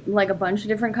a bunch of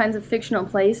different kinds of fictional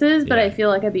places, but Yeah. I feel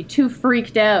like I'd be too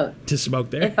freaked out To smoke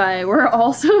there? if I were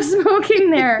also smoking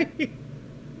there.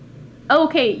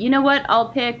 Okay, you know what? I'll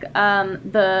pick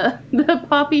the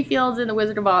poppy fields in the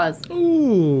Wizard of Oz.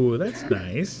 Ooh, that's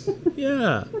nice.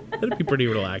 Yeah, that'd be pretty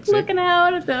relaxing. Looking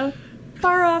out at the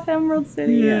far off Emerald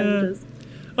City Yeah. and just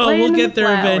Oh, playing we'll in get the there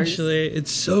flowers. eventually. It's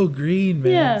so green,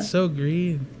 man. Yeah. It's so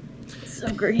green.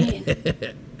 so green.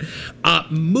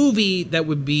 Movie that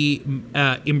would be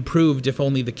improved if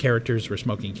only the characters were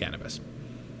smoking cannabis.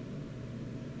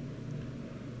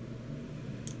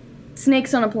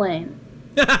 Snakes on a Plane.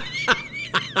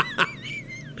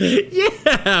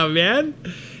 Yeah, man.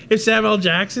 If Samuel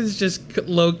Jackson's just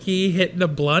low key hitting a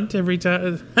blunt every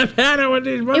time, I've had it with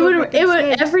these It would motherfucking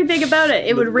snakes. everything about it.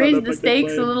 It would raise the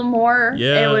stakes a little more.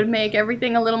 Yeah. It would make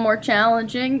everything a little more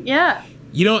challenging. Yeah.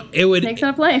 You know, it would. Snakes on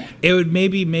a Plane. It would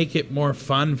maybe make it more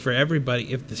fun for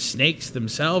everybody if the snakes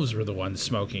themselves were the ones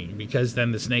smoking, because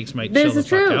then the snakes might This chill the is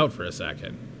fuck true. out for a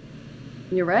second,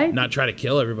 You're right. not try to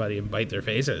kill everybody and bite their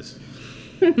faces.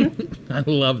 I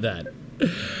love that.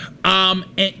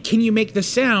 And can you make the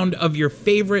sound of your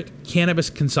favorite cannabis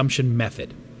consumption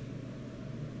method?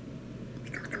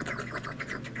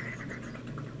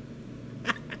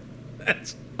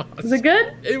 That's awesome. Is it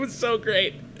good? It was so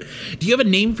great. Do you have a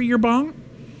name for your bong?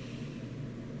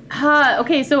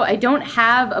 Okay, so I don't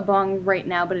have a bong right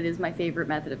now, but it is my favorite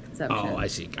method of consumption. Oh, I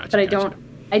see. Gotcha. But I gotcha.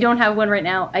 don't have one right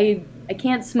now. I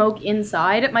can't smoke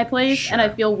inside at my place, and I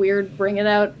Sure. feel weird bringing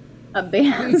out a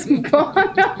band's bong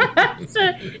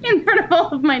in front of all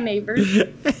of my neighbors.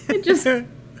 It's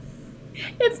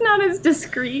not as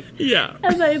discreet Yeah.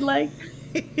 as I'd like,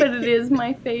 but it is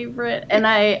my favorite, and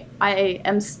I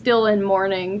am still in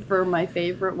mourning for my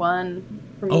favorite one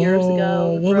from years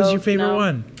ago. What was your Grove, favorite no.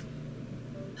 one?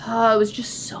 Oh, it was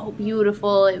just so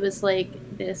beautiful. It was like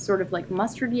this sort of like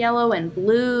mustard yellow and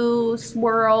blue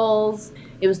swirls.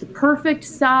 It was the perfect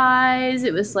size.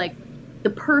 It was like the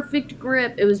perfect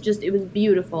grip. It was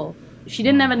beautiful. She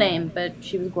didn't have a name, but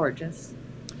she was gorgeous.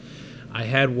 I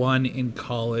had one in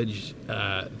college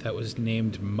that was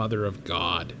named Mother of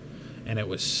God, and it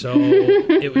was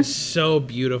so so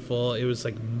beautiful. It was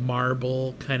like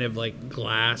marble, kind of like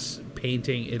glass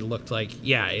painting. It looked like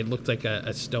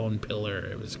a stone pillar.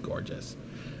 It was gorgeous.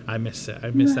 I miss it. I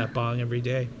miss that bong every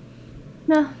day.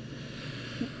 No,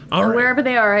 All right. wherever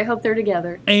they are, I hope they're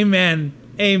together. Amen.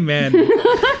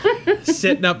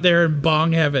 Sitting up there in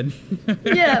bong heaven.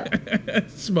 Yeah.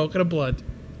 Smoking a blunt.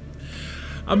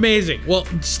 Amazing. Well,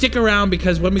 stick around,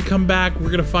 because when we come back, we're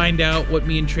going to find out what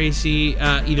me and Tracy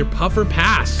either puff or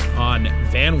pass on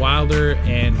Van Wilder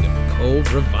and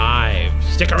Cove Revive.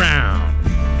 Stick around.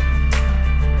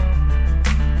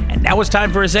 And now it's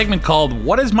time for a segment called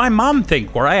What Does My Mom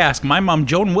Think?, where I ask my mom,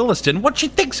 Joan Williston, what she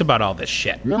thinks about all this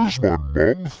shit. What does my mom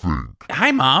think?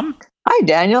 Hi, Mom. Hi,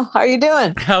 Daniel. How are you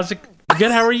doing? How's it?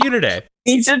 Good. How are you today?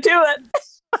 Beat you to it.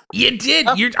 You did.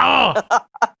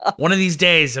 One of these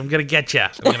days, I'm gonna get you.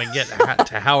 I'm gonna get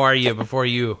to how are you before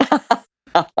you're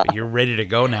ready to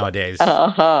go nowadays.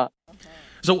 Uh-huh.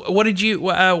 So, what have you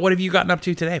gotten up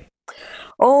to today?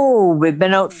 Oh, we've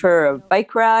been out for a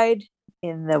bike ride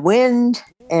in the wind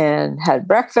and had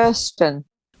breakfast, and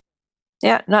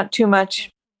yeah, not too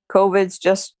much. COVID's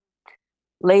just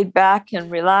laid back and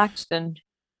relaxed and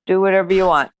do whatever you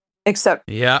want, except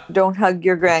Yeah, don't hug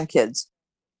your grandkids.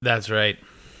 that's right.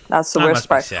 That's the That worst must be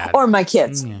part. sad. Or my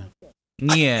kids.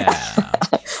 Yeah.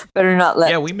 Better not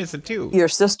let Yeah, we miss it too. your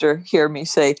sister hear me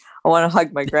say, I want to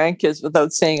hug my grandkids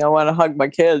without saying I want to hug my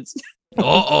kids.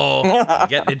 Uh-oh.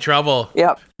 Getting in trouble.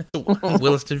 Yep.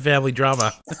 Williston family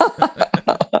drama.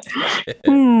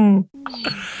 Hmm.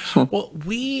 Well,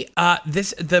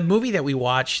 the movie that we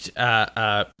watched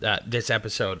this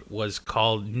episode was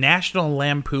called National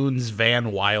Lampoon's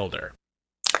Van Wilder.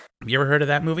 Have you ever heard of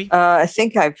that movie? I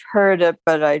think I've heard it,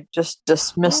 but I just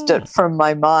dismissed it from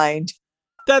my mind.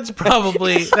 That's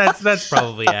probably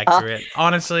accurate.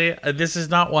 Honestly, this is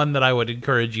not one that I would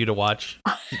encourage you to watch.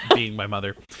 Being my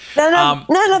mother, None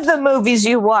of the movies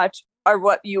you watch are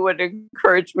what you would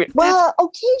encourage me. Well,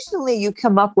 occasionally you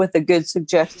come up with a good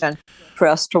suggestion for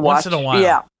us to watch. once in a while.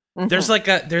 Yeah. There's like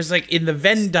in the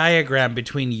Venn diagram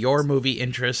between your movie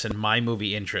interests and my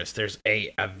movie interests, there's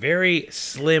a very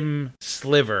slim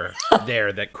sliver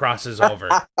there that crosses over.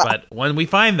 But when we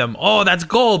find them, oh, that's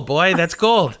gold, boy, that's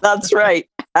gold. That's right.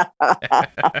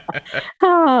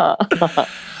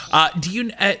 Do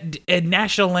you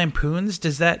National Lampoons?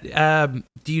 Does that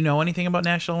do you know anything about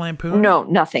National Lampoon? No,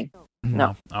 nothing.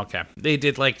 No. Okay. They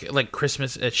did like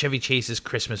Christmas Chevy Chase's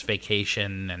Christmas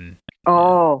Vacation, and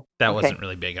that wasn't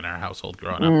really big in our household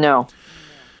growing up. No.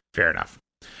 Fair enough.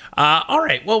 All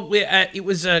right. Well, it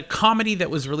was a comedy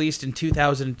that was released in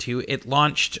 2002. It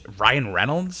launched Ryan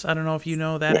Reynolds. I don't know if you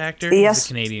know that actor. Yes. He's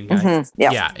a Canadian guy. Mm-hmm.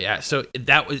 Yeah. Yeah. So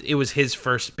it was his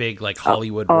first big like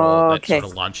Hollywood role that sort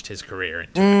of launched his career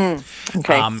into it.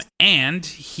 Okay. And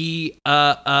he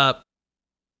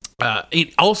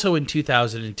also in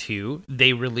 2002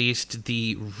 they released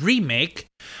the remake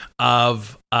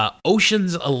of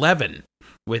Ocean's 11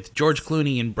 with George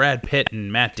Clooney and Brad Pitt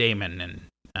and Matt Damon and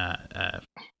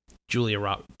Julia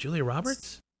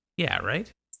Roberts? Yeah, right?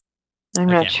 I'm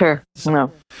not sure.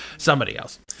 No. Somebody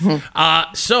else.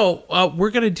 So we're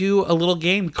going to do a little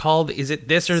game called Is It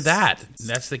This or That?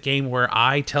 That's the game where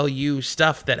I tell you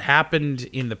stuff that happened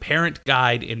in the parent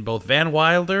guide in both Van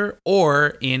Wilder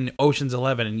or in Ocean's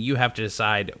 11, and you have to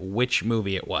decide which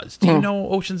movie it was. Do you know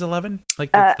Ocean's 11?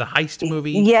 Like the heist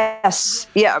movie? Yes.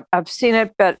 Yeah, I've seen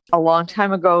it, but a long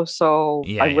time ago, so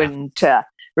I wouldn't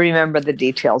remember the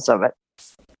details of it.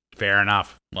 Fair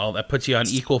enough. Well, that puts you on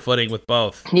equal footing with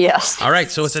both. Yes. All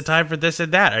right, so it's a time for this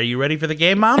and that. Are you ready for the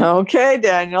game, Mom? Okay,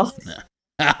 Daniel.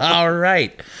 All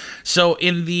right. So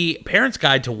in the parent's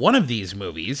guide to one of these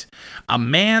movies, a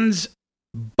man's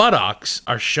buttocks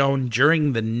are shown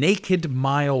during the Naked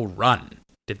Mile run.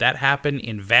 Did that happen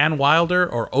in Van Wilder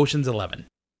or Ocean's 11?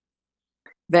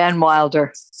 Van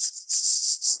Wilder.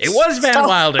 It was Van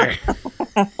Wilder.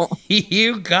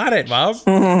 You got it,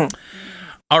 Mom.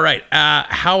 All right.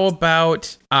 How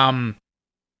about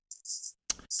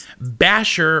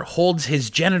Basher holds his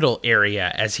genital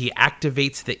area as he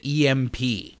activates the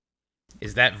EMP?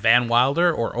 Is that Van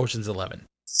Wilder or Ocean's 11?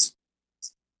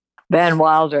 Van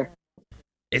Wilder.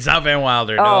 It's not Van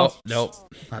Wilder. Oh. No.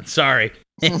 I'm sorry.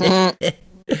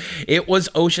 It was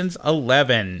Ocean's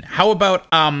 11. How about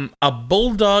a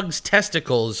bulldog's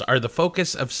testicles are the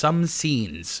focus of some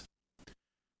scenes?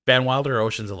 Van Wilder or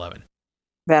Ocean's 11?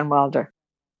 Van Wilder.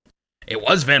 It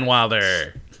was Van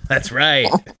Wilder. That's right.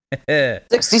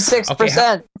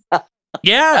 66%. Okay.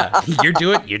 Yeah,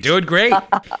 you're doing great.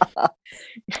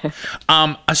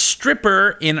 A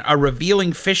stripper in a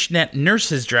revealing fishnet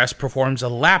nurse's dress performs a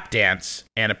lap dance,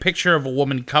 and a picture of a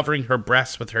woman covering her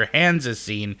breasts with her hands is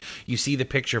seen. You see the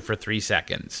picture for 3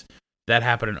 seconds. That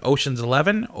happened in Ocean's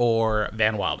 11 or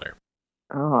Van Wilder?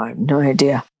 Oh, I have no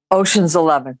idea. Ocean's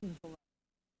 11.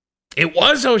 It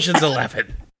was Ocean's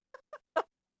 11.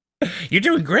 You're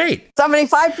doing great.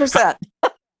 75%.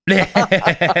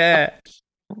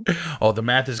 Oh, the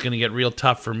math is going to get real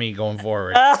tough for me going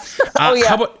forward. How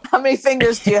many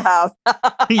fingers do you have?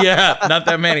 Yeah, not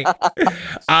that many.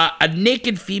 A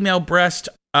naked female breast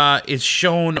is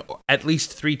shown at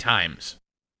least 3 times.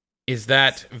 Is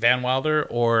that Van Wilder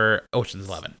or Ocean's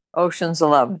 11? Ocean's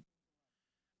 11.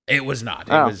 It was not.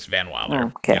 It was Van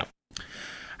Wilder. Okay. Yeah.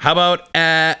 How about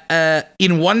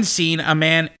in one scene, a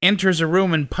man enters a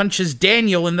room and punches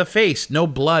Daniel in the face. No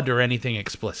blood or anything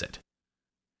explicit.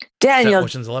 Daniel,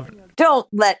 Ocean's 11? Don't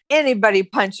let anybody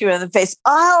punch you in the face.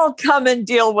 I'll come and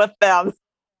deal with them.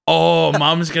 Oh,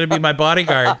 Mom's going to be my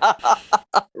bodyguard.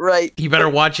 Right. You better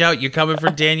watch out. You're coming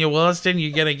for Daniel Williston.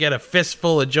 You're going to get a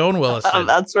fistful of Joan Williston.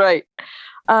 That's right.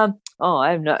 I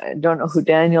don't know who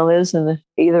Daniel is in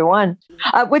either one.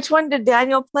 Which one did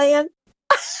Daniel play in?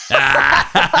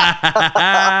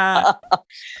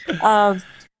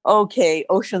 Okay,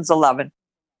 Ocean's 11.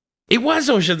 It was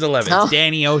Ocean's 11. Oh. It's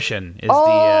Danny Ocean is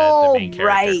the main character.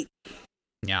 Right.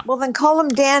 Yeah. Well, then call him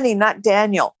Danny, not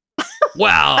Daniel.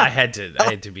 Well, I had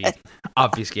to be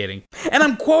obfuscating. And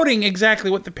I'm quoting exactly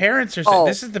what the parents are saying. Oh.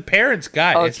 This is the parents'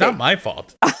 guide. Okay. It's not my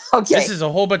fault. Okay. This is a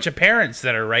whole bunch of parents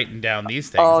that are writing down these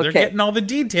things. Okay. They're getting all the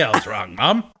details wrong,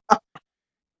 Mom.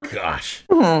 Gosh.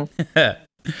 Mhm.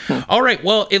 All right.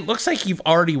 Well, it looks like you've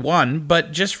already won,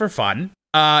 but just for fun,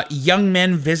 young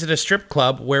men visit a strip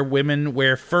club where women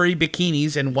wear furry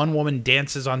bikinis and one woman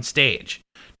dances on stage.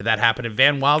 Did that happen in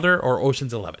Van Wilder or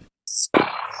Ocean's 11?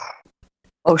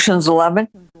 Ocean's 11.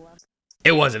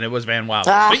 It wasn't. It was Van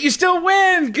Wilder. Ah. But you still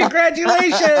win.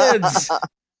 Congratulations.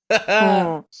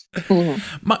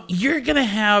 You're going to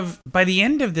have, by the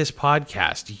end of this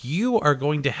podcast, you are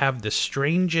going to have the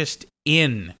strangest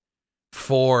in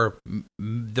for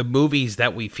the movies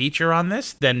that we feature on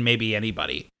this than maybe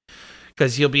anybody.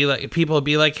 Because you'll be like, people will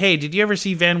be like, hey, did you ever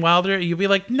see Van Wilder? You'll be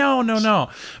like, no.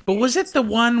 But was it the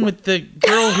one with the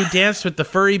girl who danced with the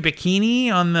furry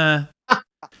bikini on the...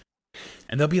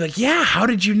 And they'll be like, yeah, how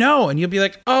did you know? And you'll be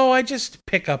like, oh, I just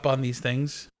pick up on these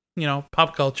things. You know,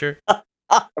 pop culture.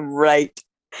 Right.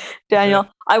 Daniel,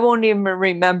 I won't even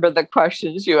remember the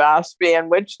questions you asked me and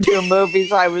which two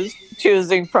movies I was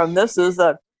choosing from. This is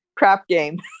a crap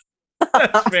game.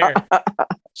 That's fair.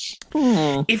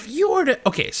 Hmm. If you were to...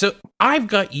 Okay, so I've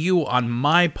got you on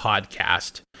my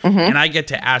podcast, Mhm. and I get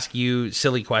to ask you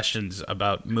silly questions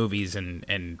about movies and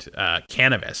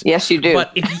cannabis. Yes, you do.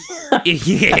 But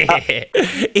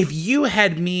if you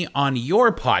had me on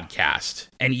your podcast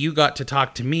and you got to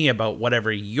talk to me about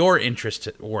whatever your interests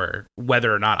were,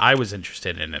 whether or not I was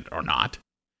interested in it or not,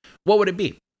 what would it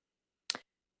be?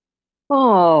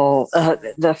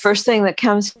 The first thing that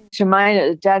comes to mind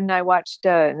is Dad and I watched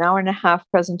an hour and a half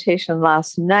presentation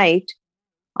last night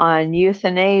on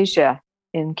euthanasia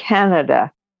in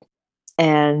Canada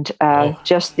and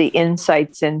just the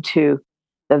insights into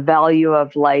the value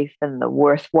of life and the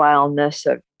worthwhileness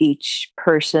of each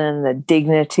person, the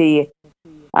dignity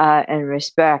and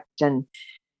respect and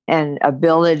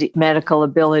medical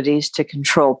abilities to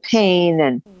control pain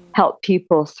and help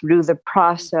people through the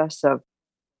process of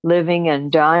living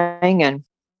and dying and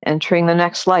entering the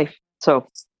next life. So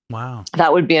Wow.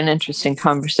 that would be an interesting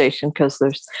conversation because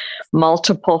there's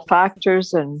multiple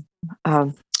factors. And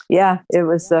it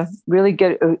was really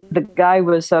good. The guy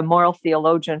was a moral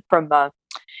theologian from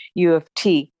U of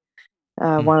T,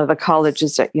 one of the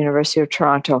colleges at University of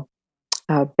Toronto.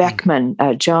 Beckman,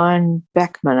 John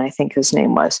Beckman, I think his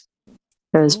name was.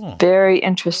 It was very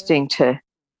interesting to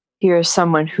hear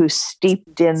someone who's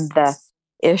steeped in the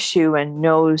issue and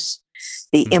knows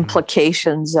the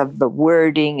implications of the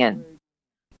wording and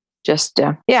just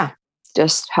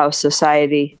how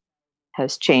society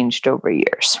has changed over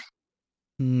years.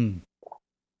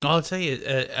 I'll tell you,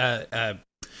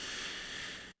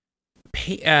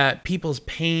 people's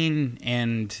pain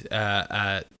and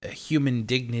human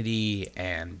dignity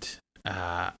and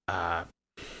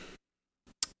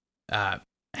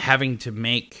having to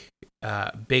make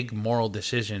big moral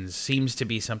decisions seems to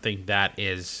be something that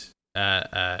is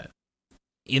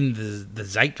in the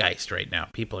zeitgeist right now.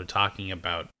 People are talking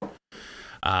about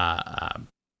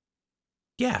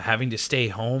having to stay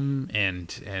home and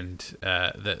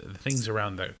the things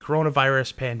around the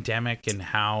coronavirus pandemic and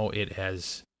how it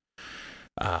has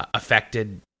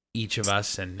affected each of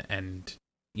us and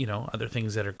you know, other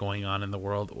things that are going on in the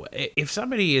world. If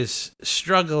somebody is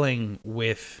struggling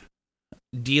with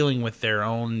dealing with their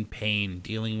own pain,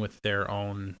 dealing with their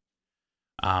own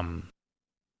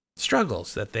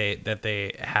struggles that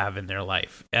they have in their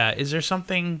life, is there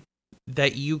something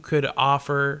that you could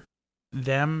offer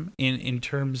them in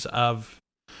terms of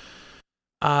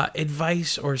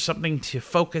advice or something to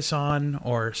focus on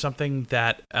or something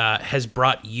that has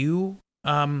brought you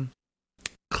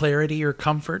clarity or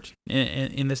comfort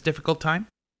in this difficult time?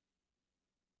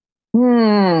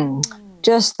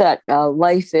 Just that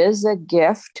life is a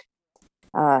gift.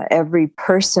 Every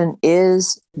person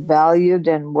is valued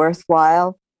and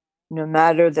worthwhile, no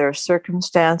matter their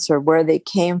circumstance or where they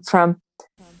came from.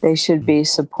 They should be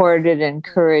supported,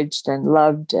 encouraged, and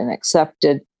loved and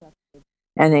accepted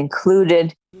and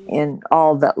included in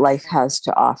all that life has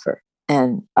to offer.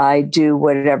 And I do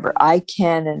whatever I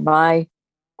can in my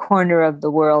corner of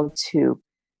the world to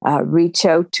reach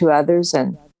out to others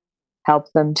and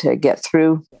help them to get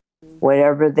through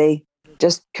whatever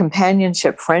just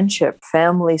companionship, friendship,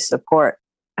 family support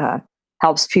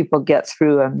helps people get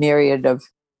through a myriad of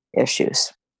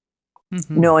issues,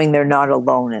 knowing they're not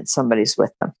alone and somebody's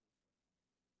with them.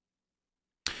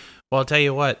 Well, I'll tell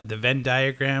you what, the Venn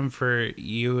diagram for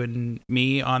you and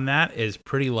me on that is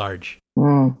pretty large.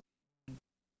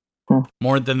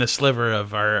 More than the sliver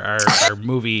of our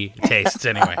movie tastes,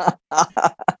 anyway.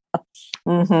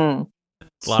 A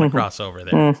lot of crossover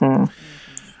there.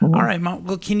 All right, Mom.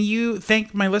 Well, can you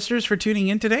thank my listeners for tuning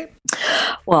in today?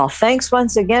 Well, thanks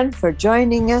once again for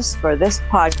joining us for this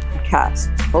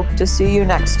podcast. Hope to see you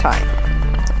next time.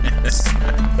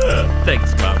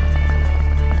 Thanks, Mom.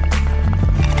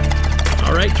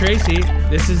 All right, Tracy,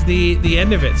 this is the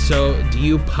end of it. So do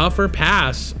you puff or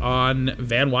pass on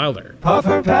Van Wilder? Puff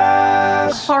or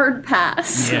pass? Hard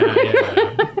pass. Yeah.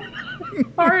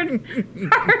 hard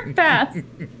pass.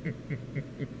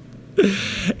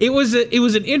 It was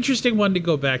an interesting one to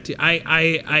go back to.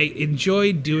 I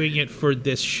enjoyed doing it for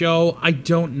this show. I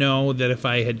don't know that if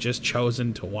I had just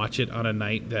chosen to watch it on a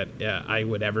night that I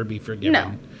would ever be forgiven.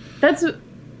 No, that's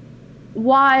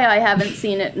why I haven't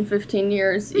seen it in 15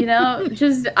 years. You know,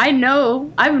 just I've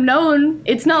known.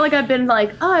 It's not like I've been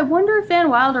like, oh, I wonder if Van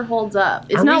Wilder holds up.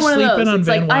 It's Are not we one of sleeping those. on It's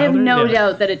Van like I have Wilder? no Yeah.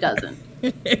 doubt that it doesn't.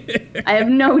 I have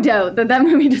no doubt that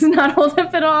movie does not hold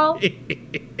up at all.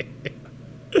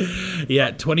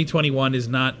 Yeah, 2021 is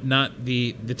not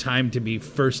the time to be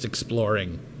first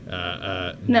exploring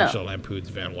National Lampoon's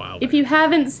Van Wilder. If you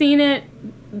haven't seen it,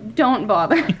 don't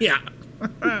bother. Yeah.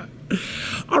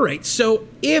 All right. So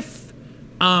if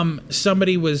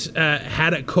somebody was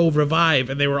had a Cove Revive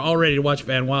and they were all ready to watch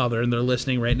Van Wilder and they're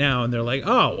listening right now and they're like,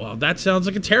 oh, well, that sounds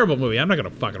like a terrible movie. I'm not going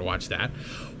to fucking watch that.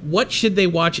 What should they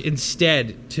watch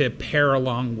instead to pair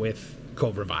along with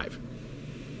Cove Revive?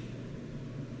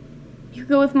 You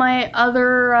go with my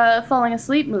other falling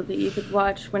asleep movie. You could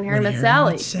watch When Harry Met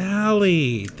Sally.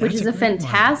 Sally. Which is a great one.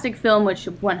 fantastic film, which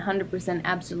 100%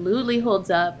 absolutely holds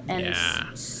up and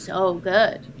Yeah. is so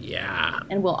good. Yeah.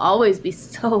 And will always be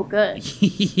so good.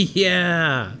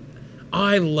 Yeah.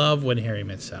 I love When Harry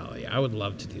Met Sally. I would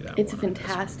love to do that. It's a one.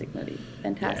 fantastic movie.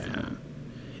 Fantastic Yeah. movie.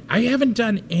 I haven't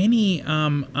done any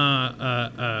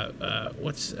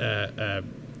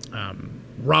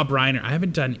Rob Reiner. I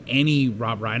haven't done any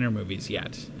Rob Reiner movies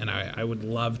yet, and I would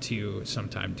love to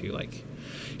sometime do like.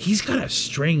 He's got a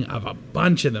string of a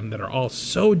bunch of them that are all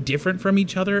so different from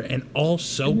each other and all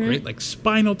so great, like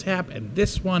Spinal Tap and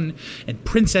this one and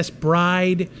Princess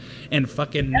Bride and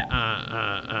fucking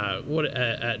A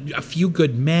Few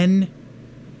Good Men.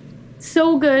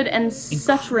 So good and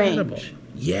such Incredible. range.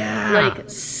 Yeah. Like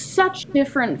such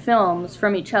different films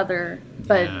from each other,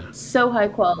 but Yeah. so high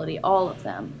quality, all of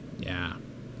them. Yeah.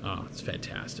 Oh, it's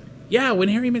fantastic. Yeah, When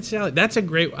Harry Met Sally. That's a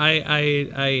great.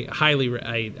 I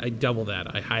double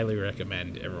that. I highly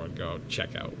recommend everyone go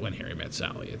check out When Harry Met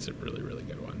Sally. It's a really, really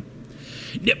good one.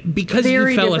 Yeah, because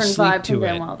Very you fell different asleep vibe to from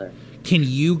Van it. Wilder. Can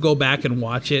you go back and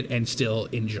watch it and still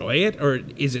enjoy it, or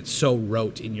is it so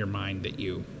rote in your mind that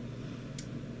you?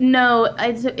 No,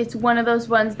 it's one of those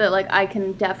ones that like I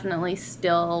can definitely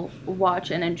still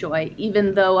watch and enjoy,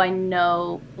 even though I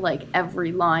know like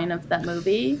every line of that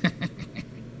movie.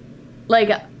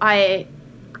 Like I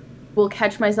will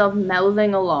catch myself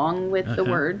mouthing along with the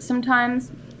words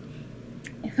sometimes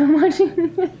if I'm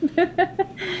watching it.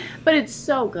 But it's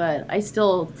so good. I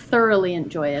still thoroughly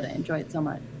enjoy it. I enjoy it so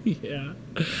much. Yeah,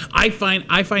 I find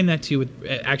that too with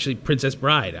actually Princess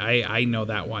Bride. I know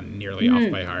that one nearly off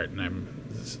by heart, and I'm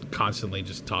constantly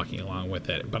just talking along with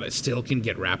it, but I still can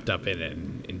get wrapped up in it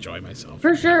and enjoy myself.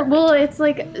 For sure. Well, it's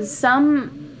like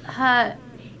some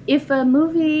if a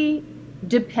movie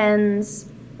depends,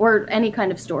 or any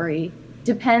kind of story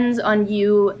depends on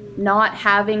you not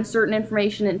having certain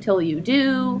information until you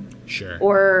do, Sure.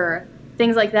 or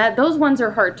things like that, those ones are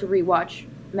hard to rewatch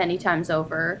many times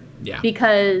over. Yeah.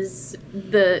 Because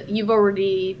you've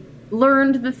already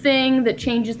learned the thing that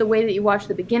changes the way that you watch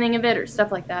the beginning of it or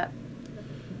stuff like that.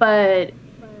 But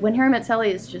When Harry Met Sally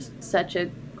is just such a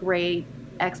great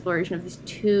exploration of these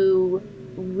two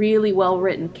really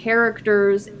well-written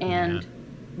characters and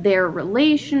their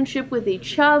relationship with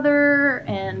each other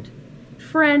and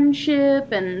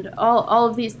friendship and all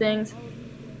of these things,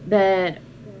 that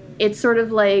it's sort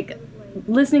of like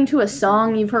listening to a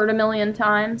song you've heard a million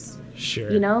times.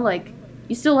 Sure. You know, like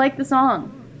you still like the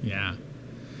song. Yeah.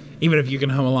 Even if you can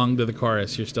hum along to the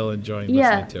chorus, you're still enjoying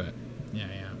listening to it. Yeah.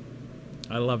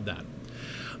 I love that.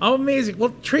 Oh, amazing.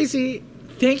 Well, Tracy,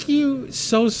 thank you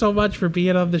so much for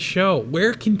being on the show.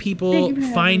 Where can people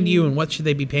find you, and what should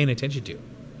they be paying attention to?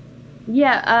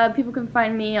 Yeah, people can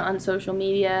find me on social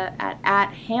media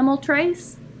at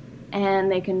Hamiltrace, and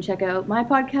they can check out my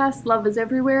podcast, Love is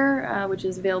Everywhere, which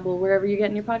is available wherever you're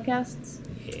getting your podcasts.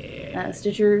 Yeah.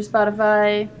 Stitcher,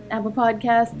 Spotify, Apple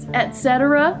Podcasts,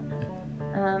 etc.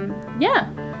 Yeah,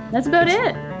 that's about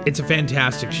it. It's a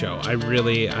fantastic show. I'm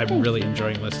really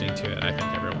enjoying listening to it. I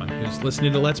think everyone who's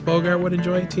listening to Let's Bogart would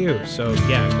enjoy it too. So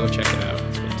yeah, go check it out.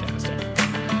 It's fantastic.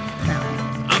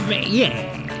 Yeah.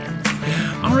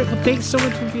 All right. Well, thanks so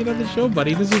much for being on the show,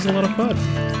 buddy. This was a lot of fun.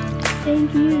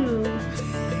 Thank you.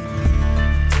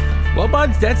 Well,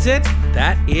 buds, that's it.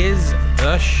 That is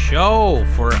the show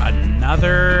for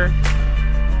another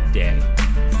day.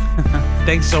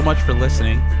 Thanks so much for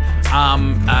listening.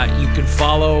 You can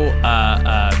follow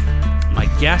my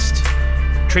guest,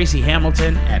 Tracy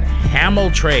Hamilton, at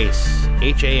Hamiltrace,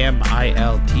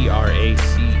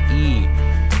 HAMILTRACE,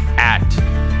 at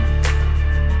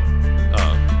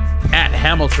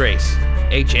Hamiltrace,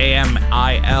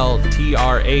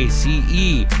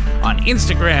 HAMILTRACE, on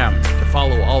Instagram to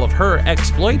follow all of her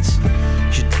exploits.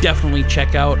 You should definitely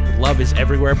check out Love is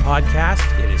Everywhere podcast.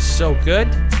 It is so good.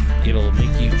 It'll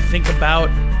make you think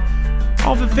about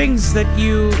all the things that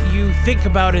you think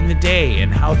about in the day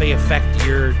and how they affect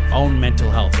your own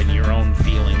mental health and your own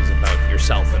feelings about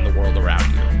yourself and the world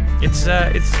around you. It's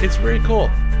very cool.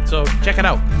 So check it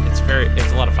out. It's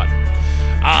a lot of fun.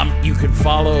 You can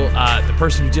follow the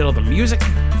person who did all the music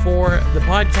for the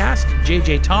podcast,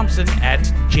 JJ Thompson, at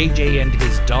JJ and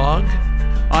His Dog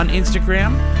on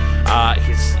Instagram.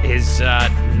 His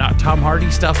not Tom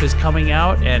Hardy stuff is coming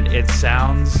out, and it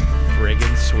sounds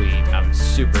friggin' sweet. I'm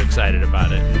super excited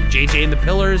about it. And JJ and the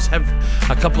Pillars have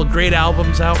a couple of great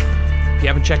albums out. If you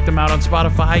haven't checked them out on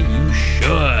Spotify, you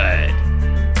should.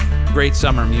 Great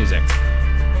summer music.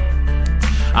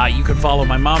 You can follow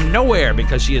my mom nowhere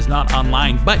because she is not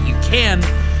online, but you can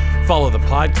follow the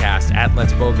podcast at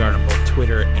Let's Bogart on both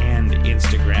Twitter and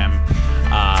Instagram.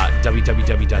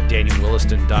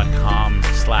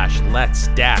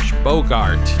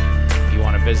 www.danielwilliston.com/let's-bogart if you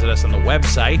want to visit us on the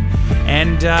website.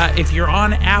 And if you're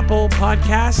on Apple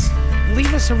Podcasts,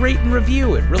 leave us a rate and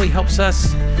review. It really helps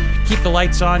us keep the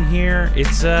lights on here.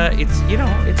 It's a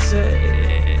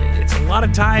lot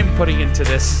of time putting into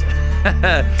this.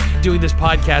 Doing this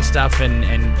podcast stuff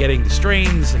and getting the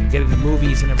strains and getting the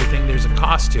movies and everything, there's a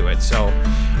cost to it. So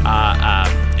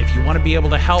if you want to be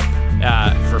able to help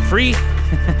for free,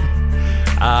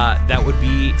 that would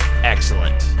be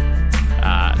excellent.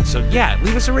 So yeah,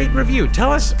 leave us a rate and review.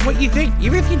 Tell us what you think,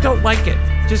 even if you don't like it.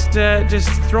 Just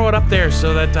throw it up there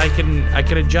so that I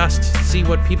can adjust, see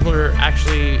what people are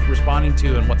actually responding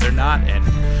to and what they're not, and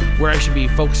where I should be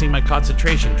focusing my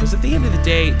concentration. Because at the end of the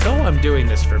day, though I'm doing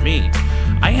this for me,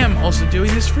 I am also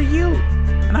doing this for you,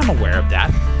 and I'm aware of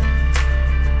that.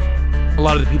 A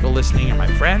lot of the people listening are my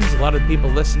friends. A lot of the people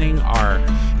listening are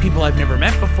people I've never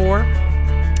met before.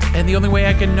 And the only way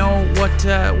I can know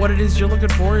what it is you're looking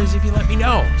for is if you let me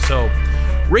know. So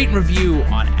rate and review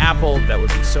on Apple. That would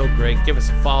be so great. Give us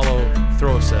a follow.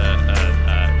 Throw us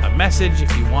a message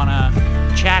if you want to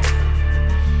chat.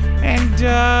 And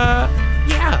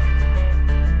yeah,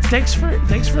 thanks for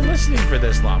listening for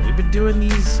this long. We've been doing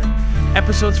these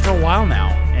episodes for a while now,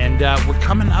 and we're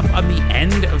coming up on the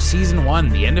end of season 1.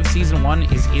 The end of season 1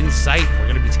 is in sight. We're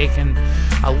going to be taking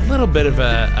a little bit of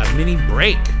a mini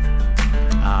break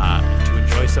to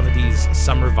enjoy some of these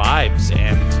summer vibes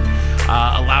and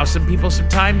allow some people some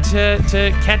time to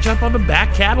catch up on the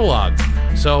back catalog.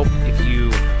 So if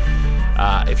you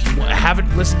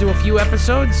haven't listened to a few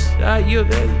episodes,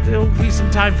 there'll be some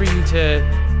time for you to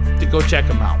go check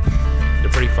them out. They're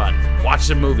pretty fun. Watch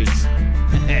some movies.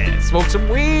 Smoke some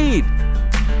weed.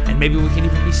 And maybe we can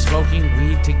even be smoking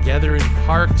weed together in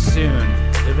parks soon.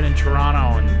 Living in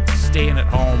Toronto and staying at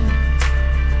home,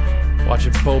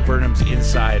 watching Bo Burnham's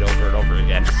Inside over and over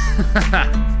again.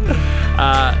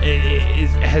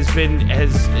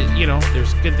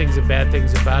 There's good things and bad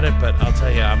things about it, but I'll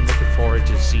tell you, I'm looking forward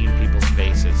to seeing people's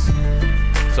faces.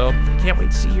 So, can't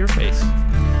wait to see your face.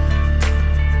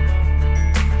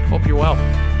 Hope you're well.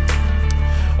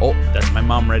 Oh, that's my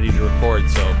mom ready to record,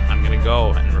 so I'm going to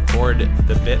go and record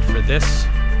the bit for this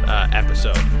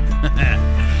episode.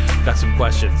 Got some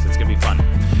questions. It's going to be fun.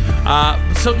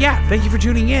 So yeah, thank you for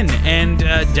tuning in, and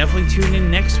definitely tune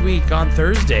in next week on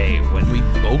Thursday when we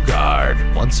Bogart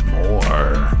once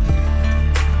more.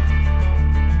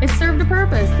 It served a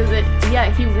purpose because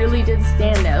he really did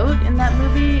stand out in that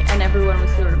movie, and everyone was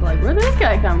sort of like, where'd this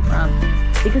guy come from?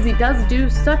 Because he does do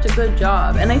such a good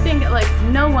job. And I think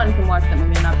no one can watch that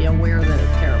movie and not be aware that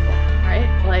it's terrible,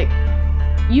 right?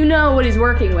 You know what he's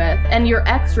working with, and you're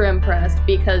extra impressed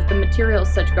because the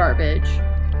material's such garbage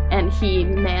and he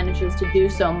manages to do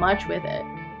so much with it.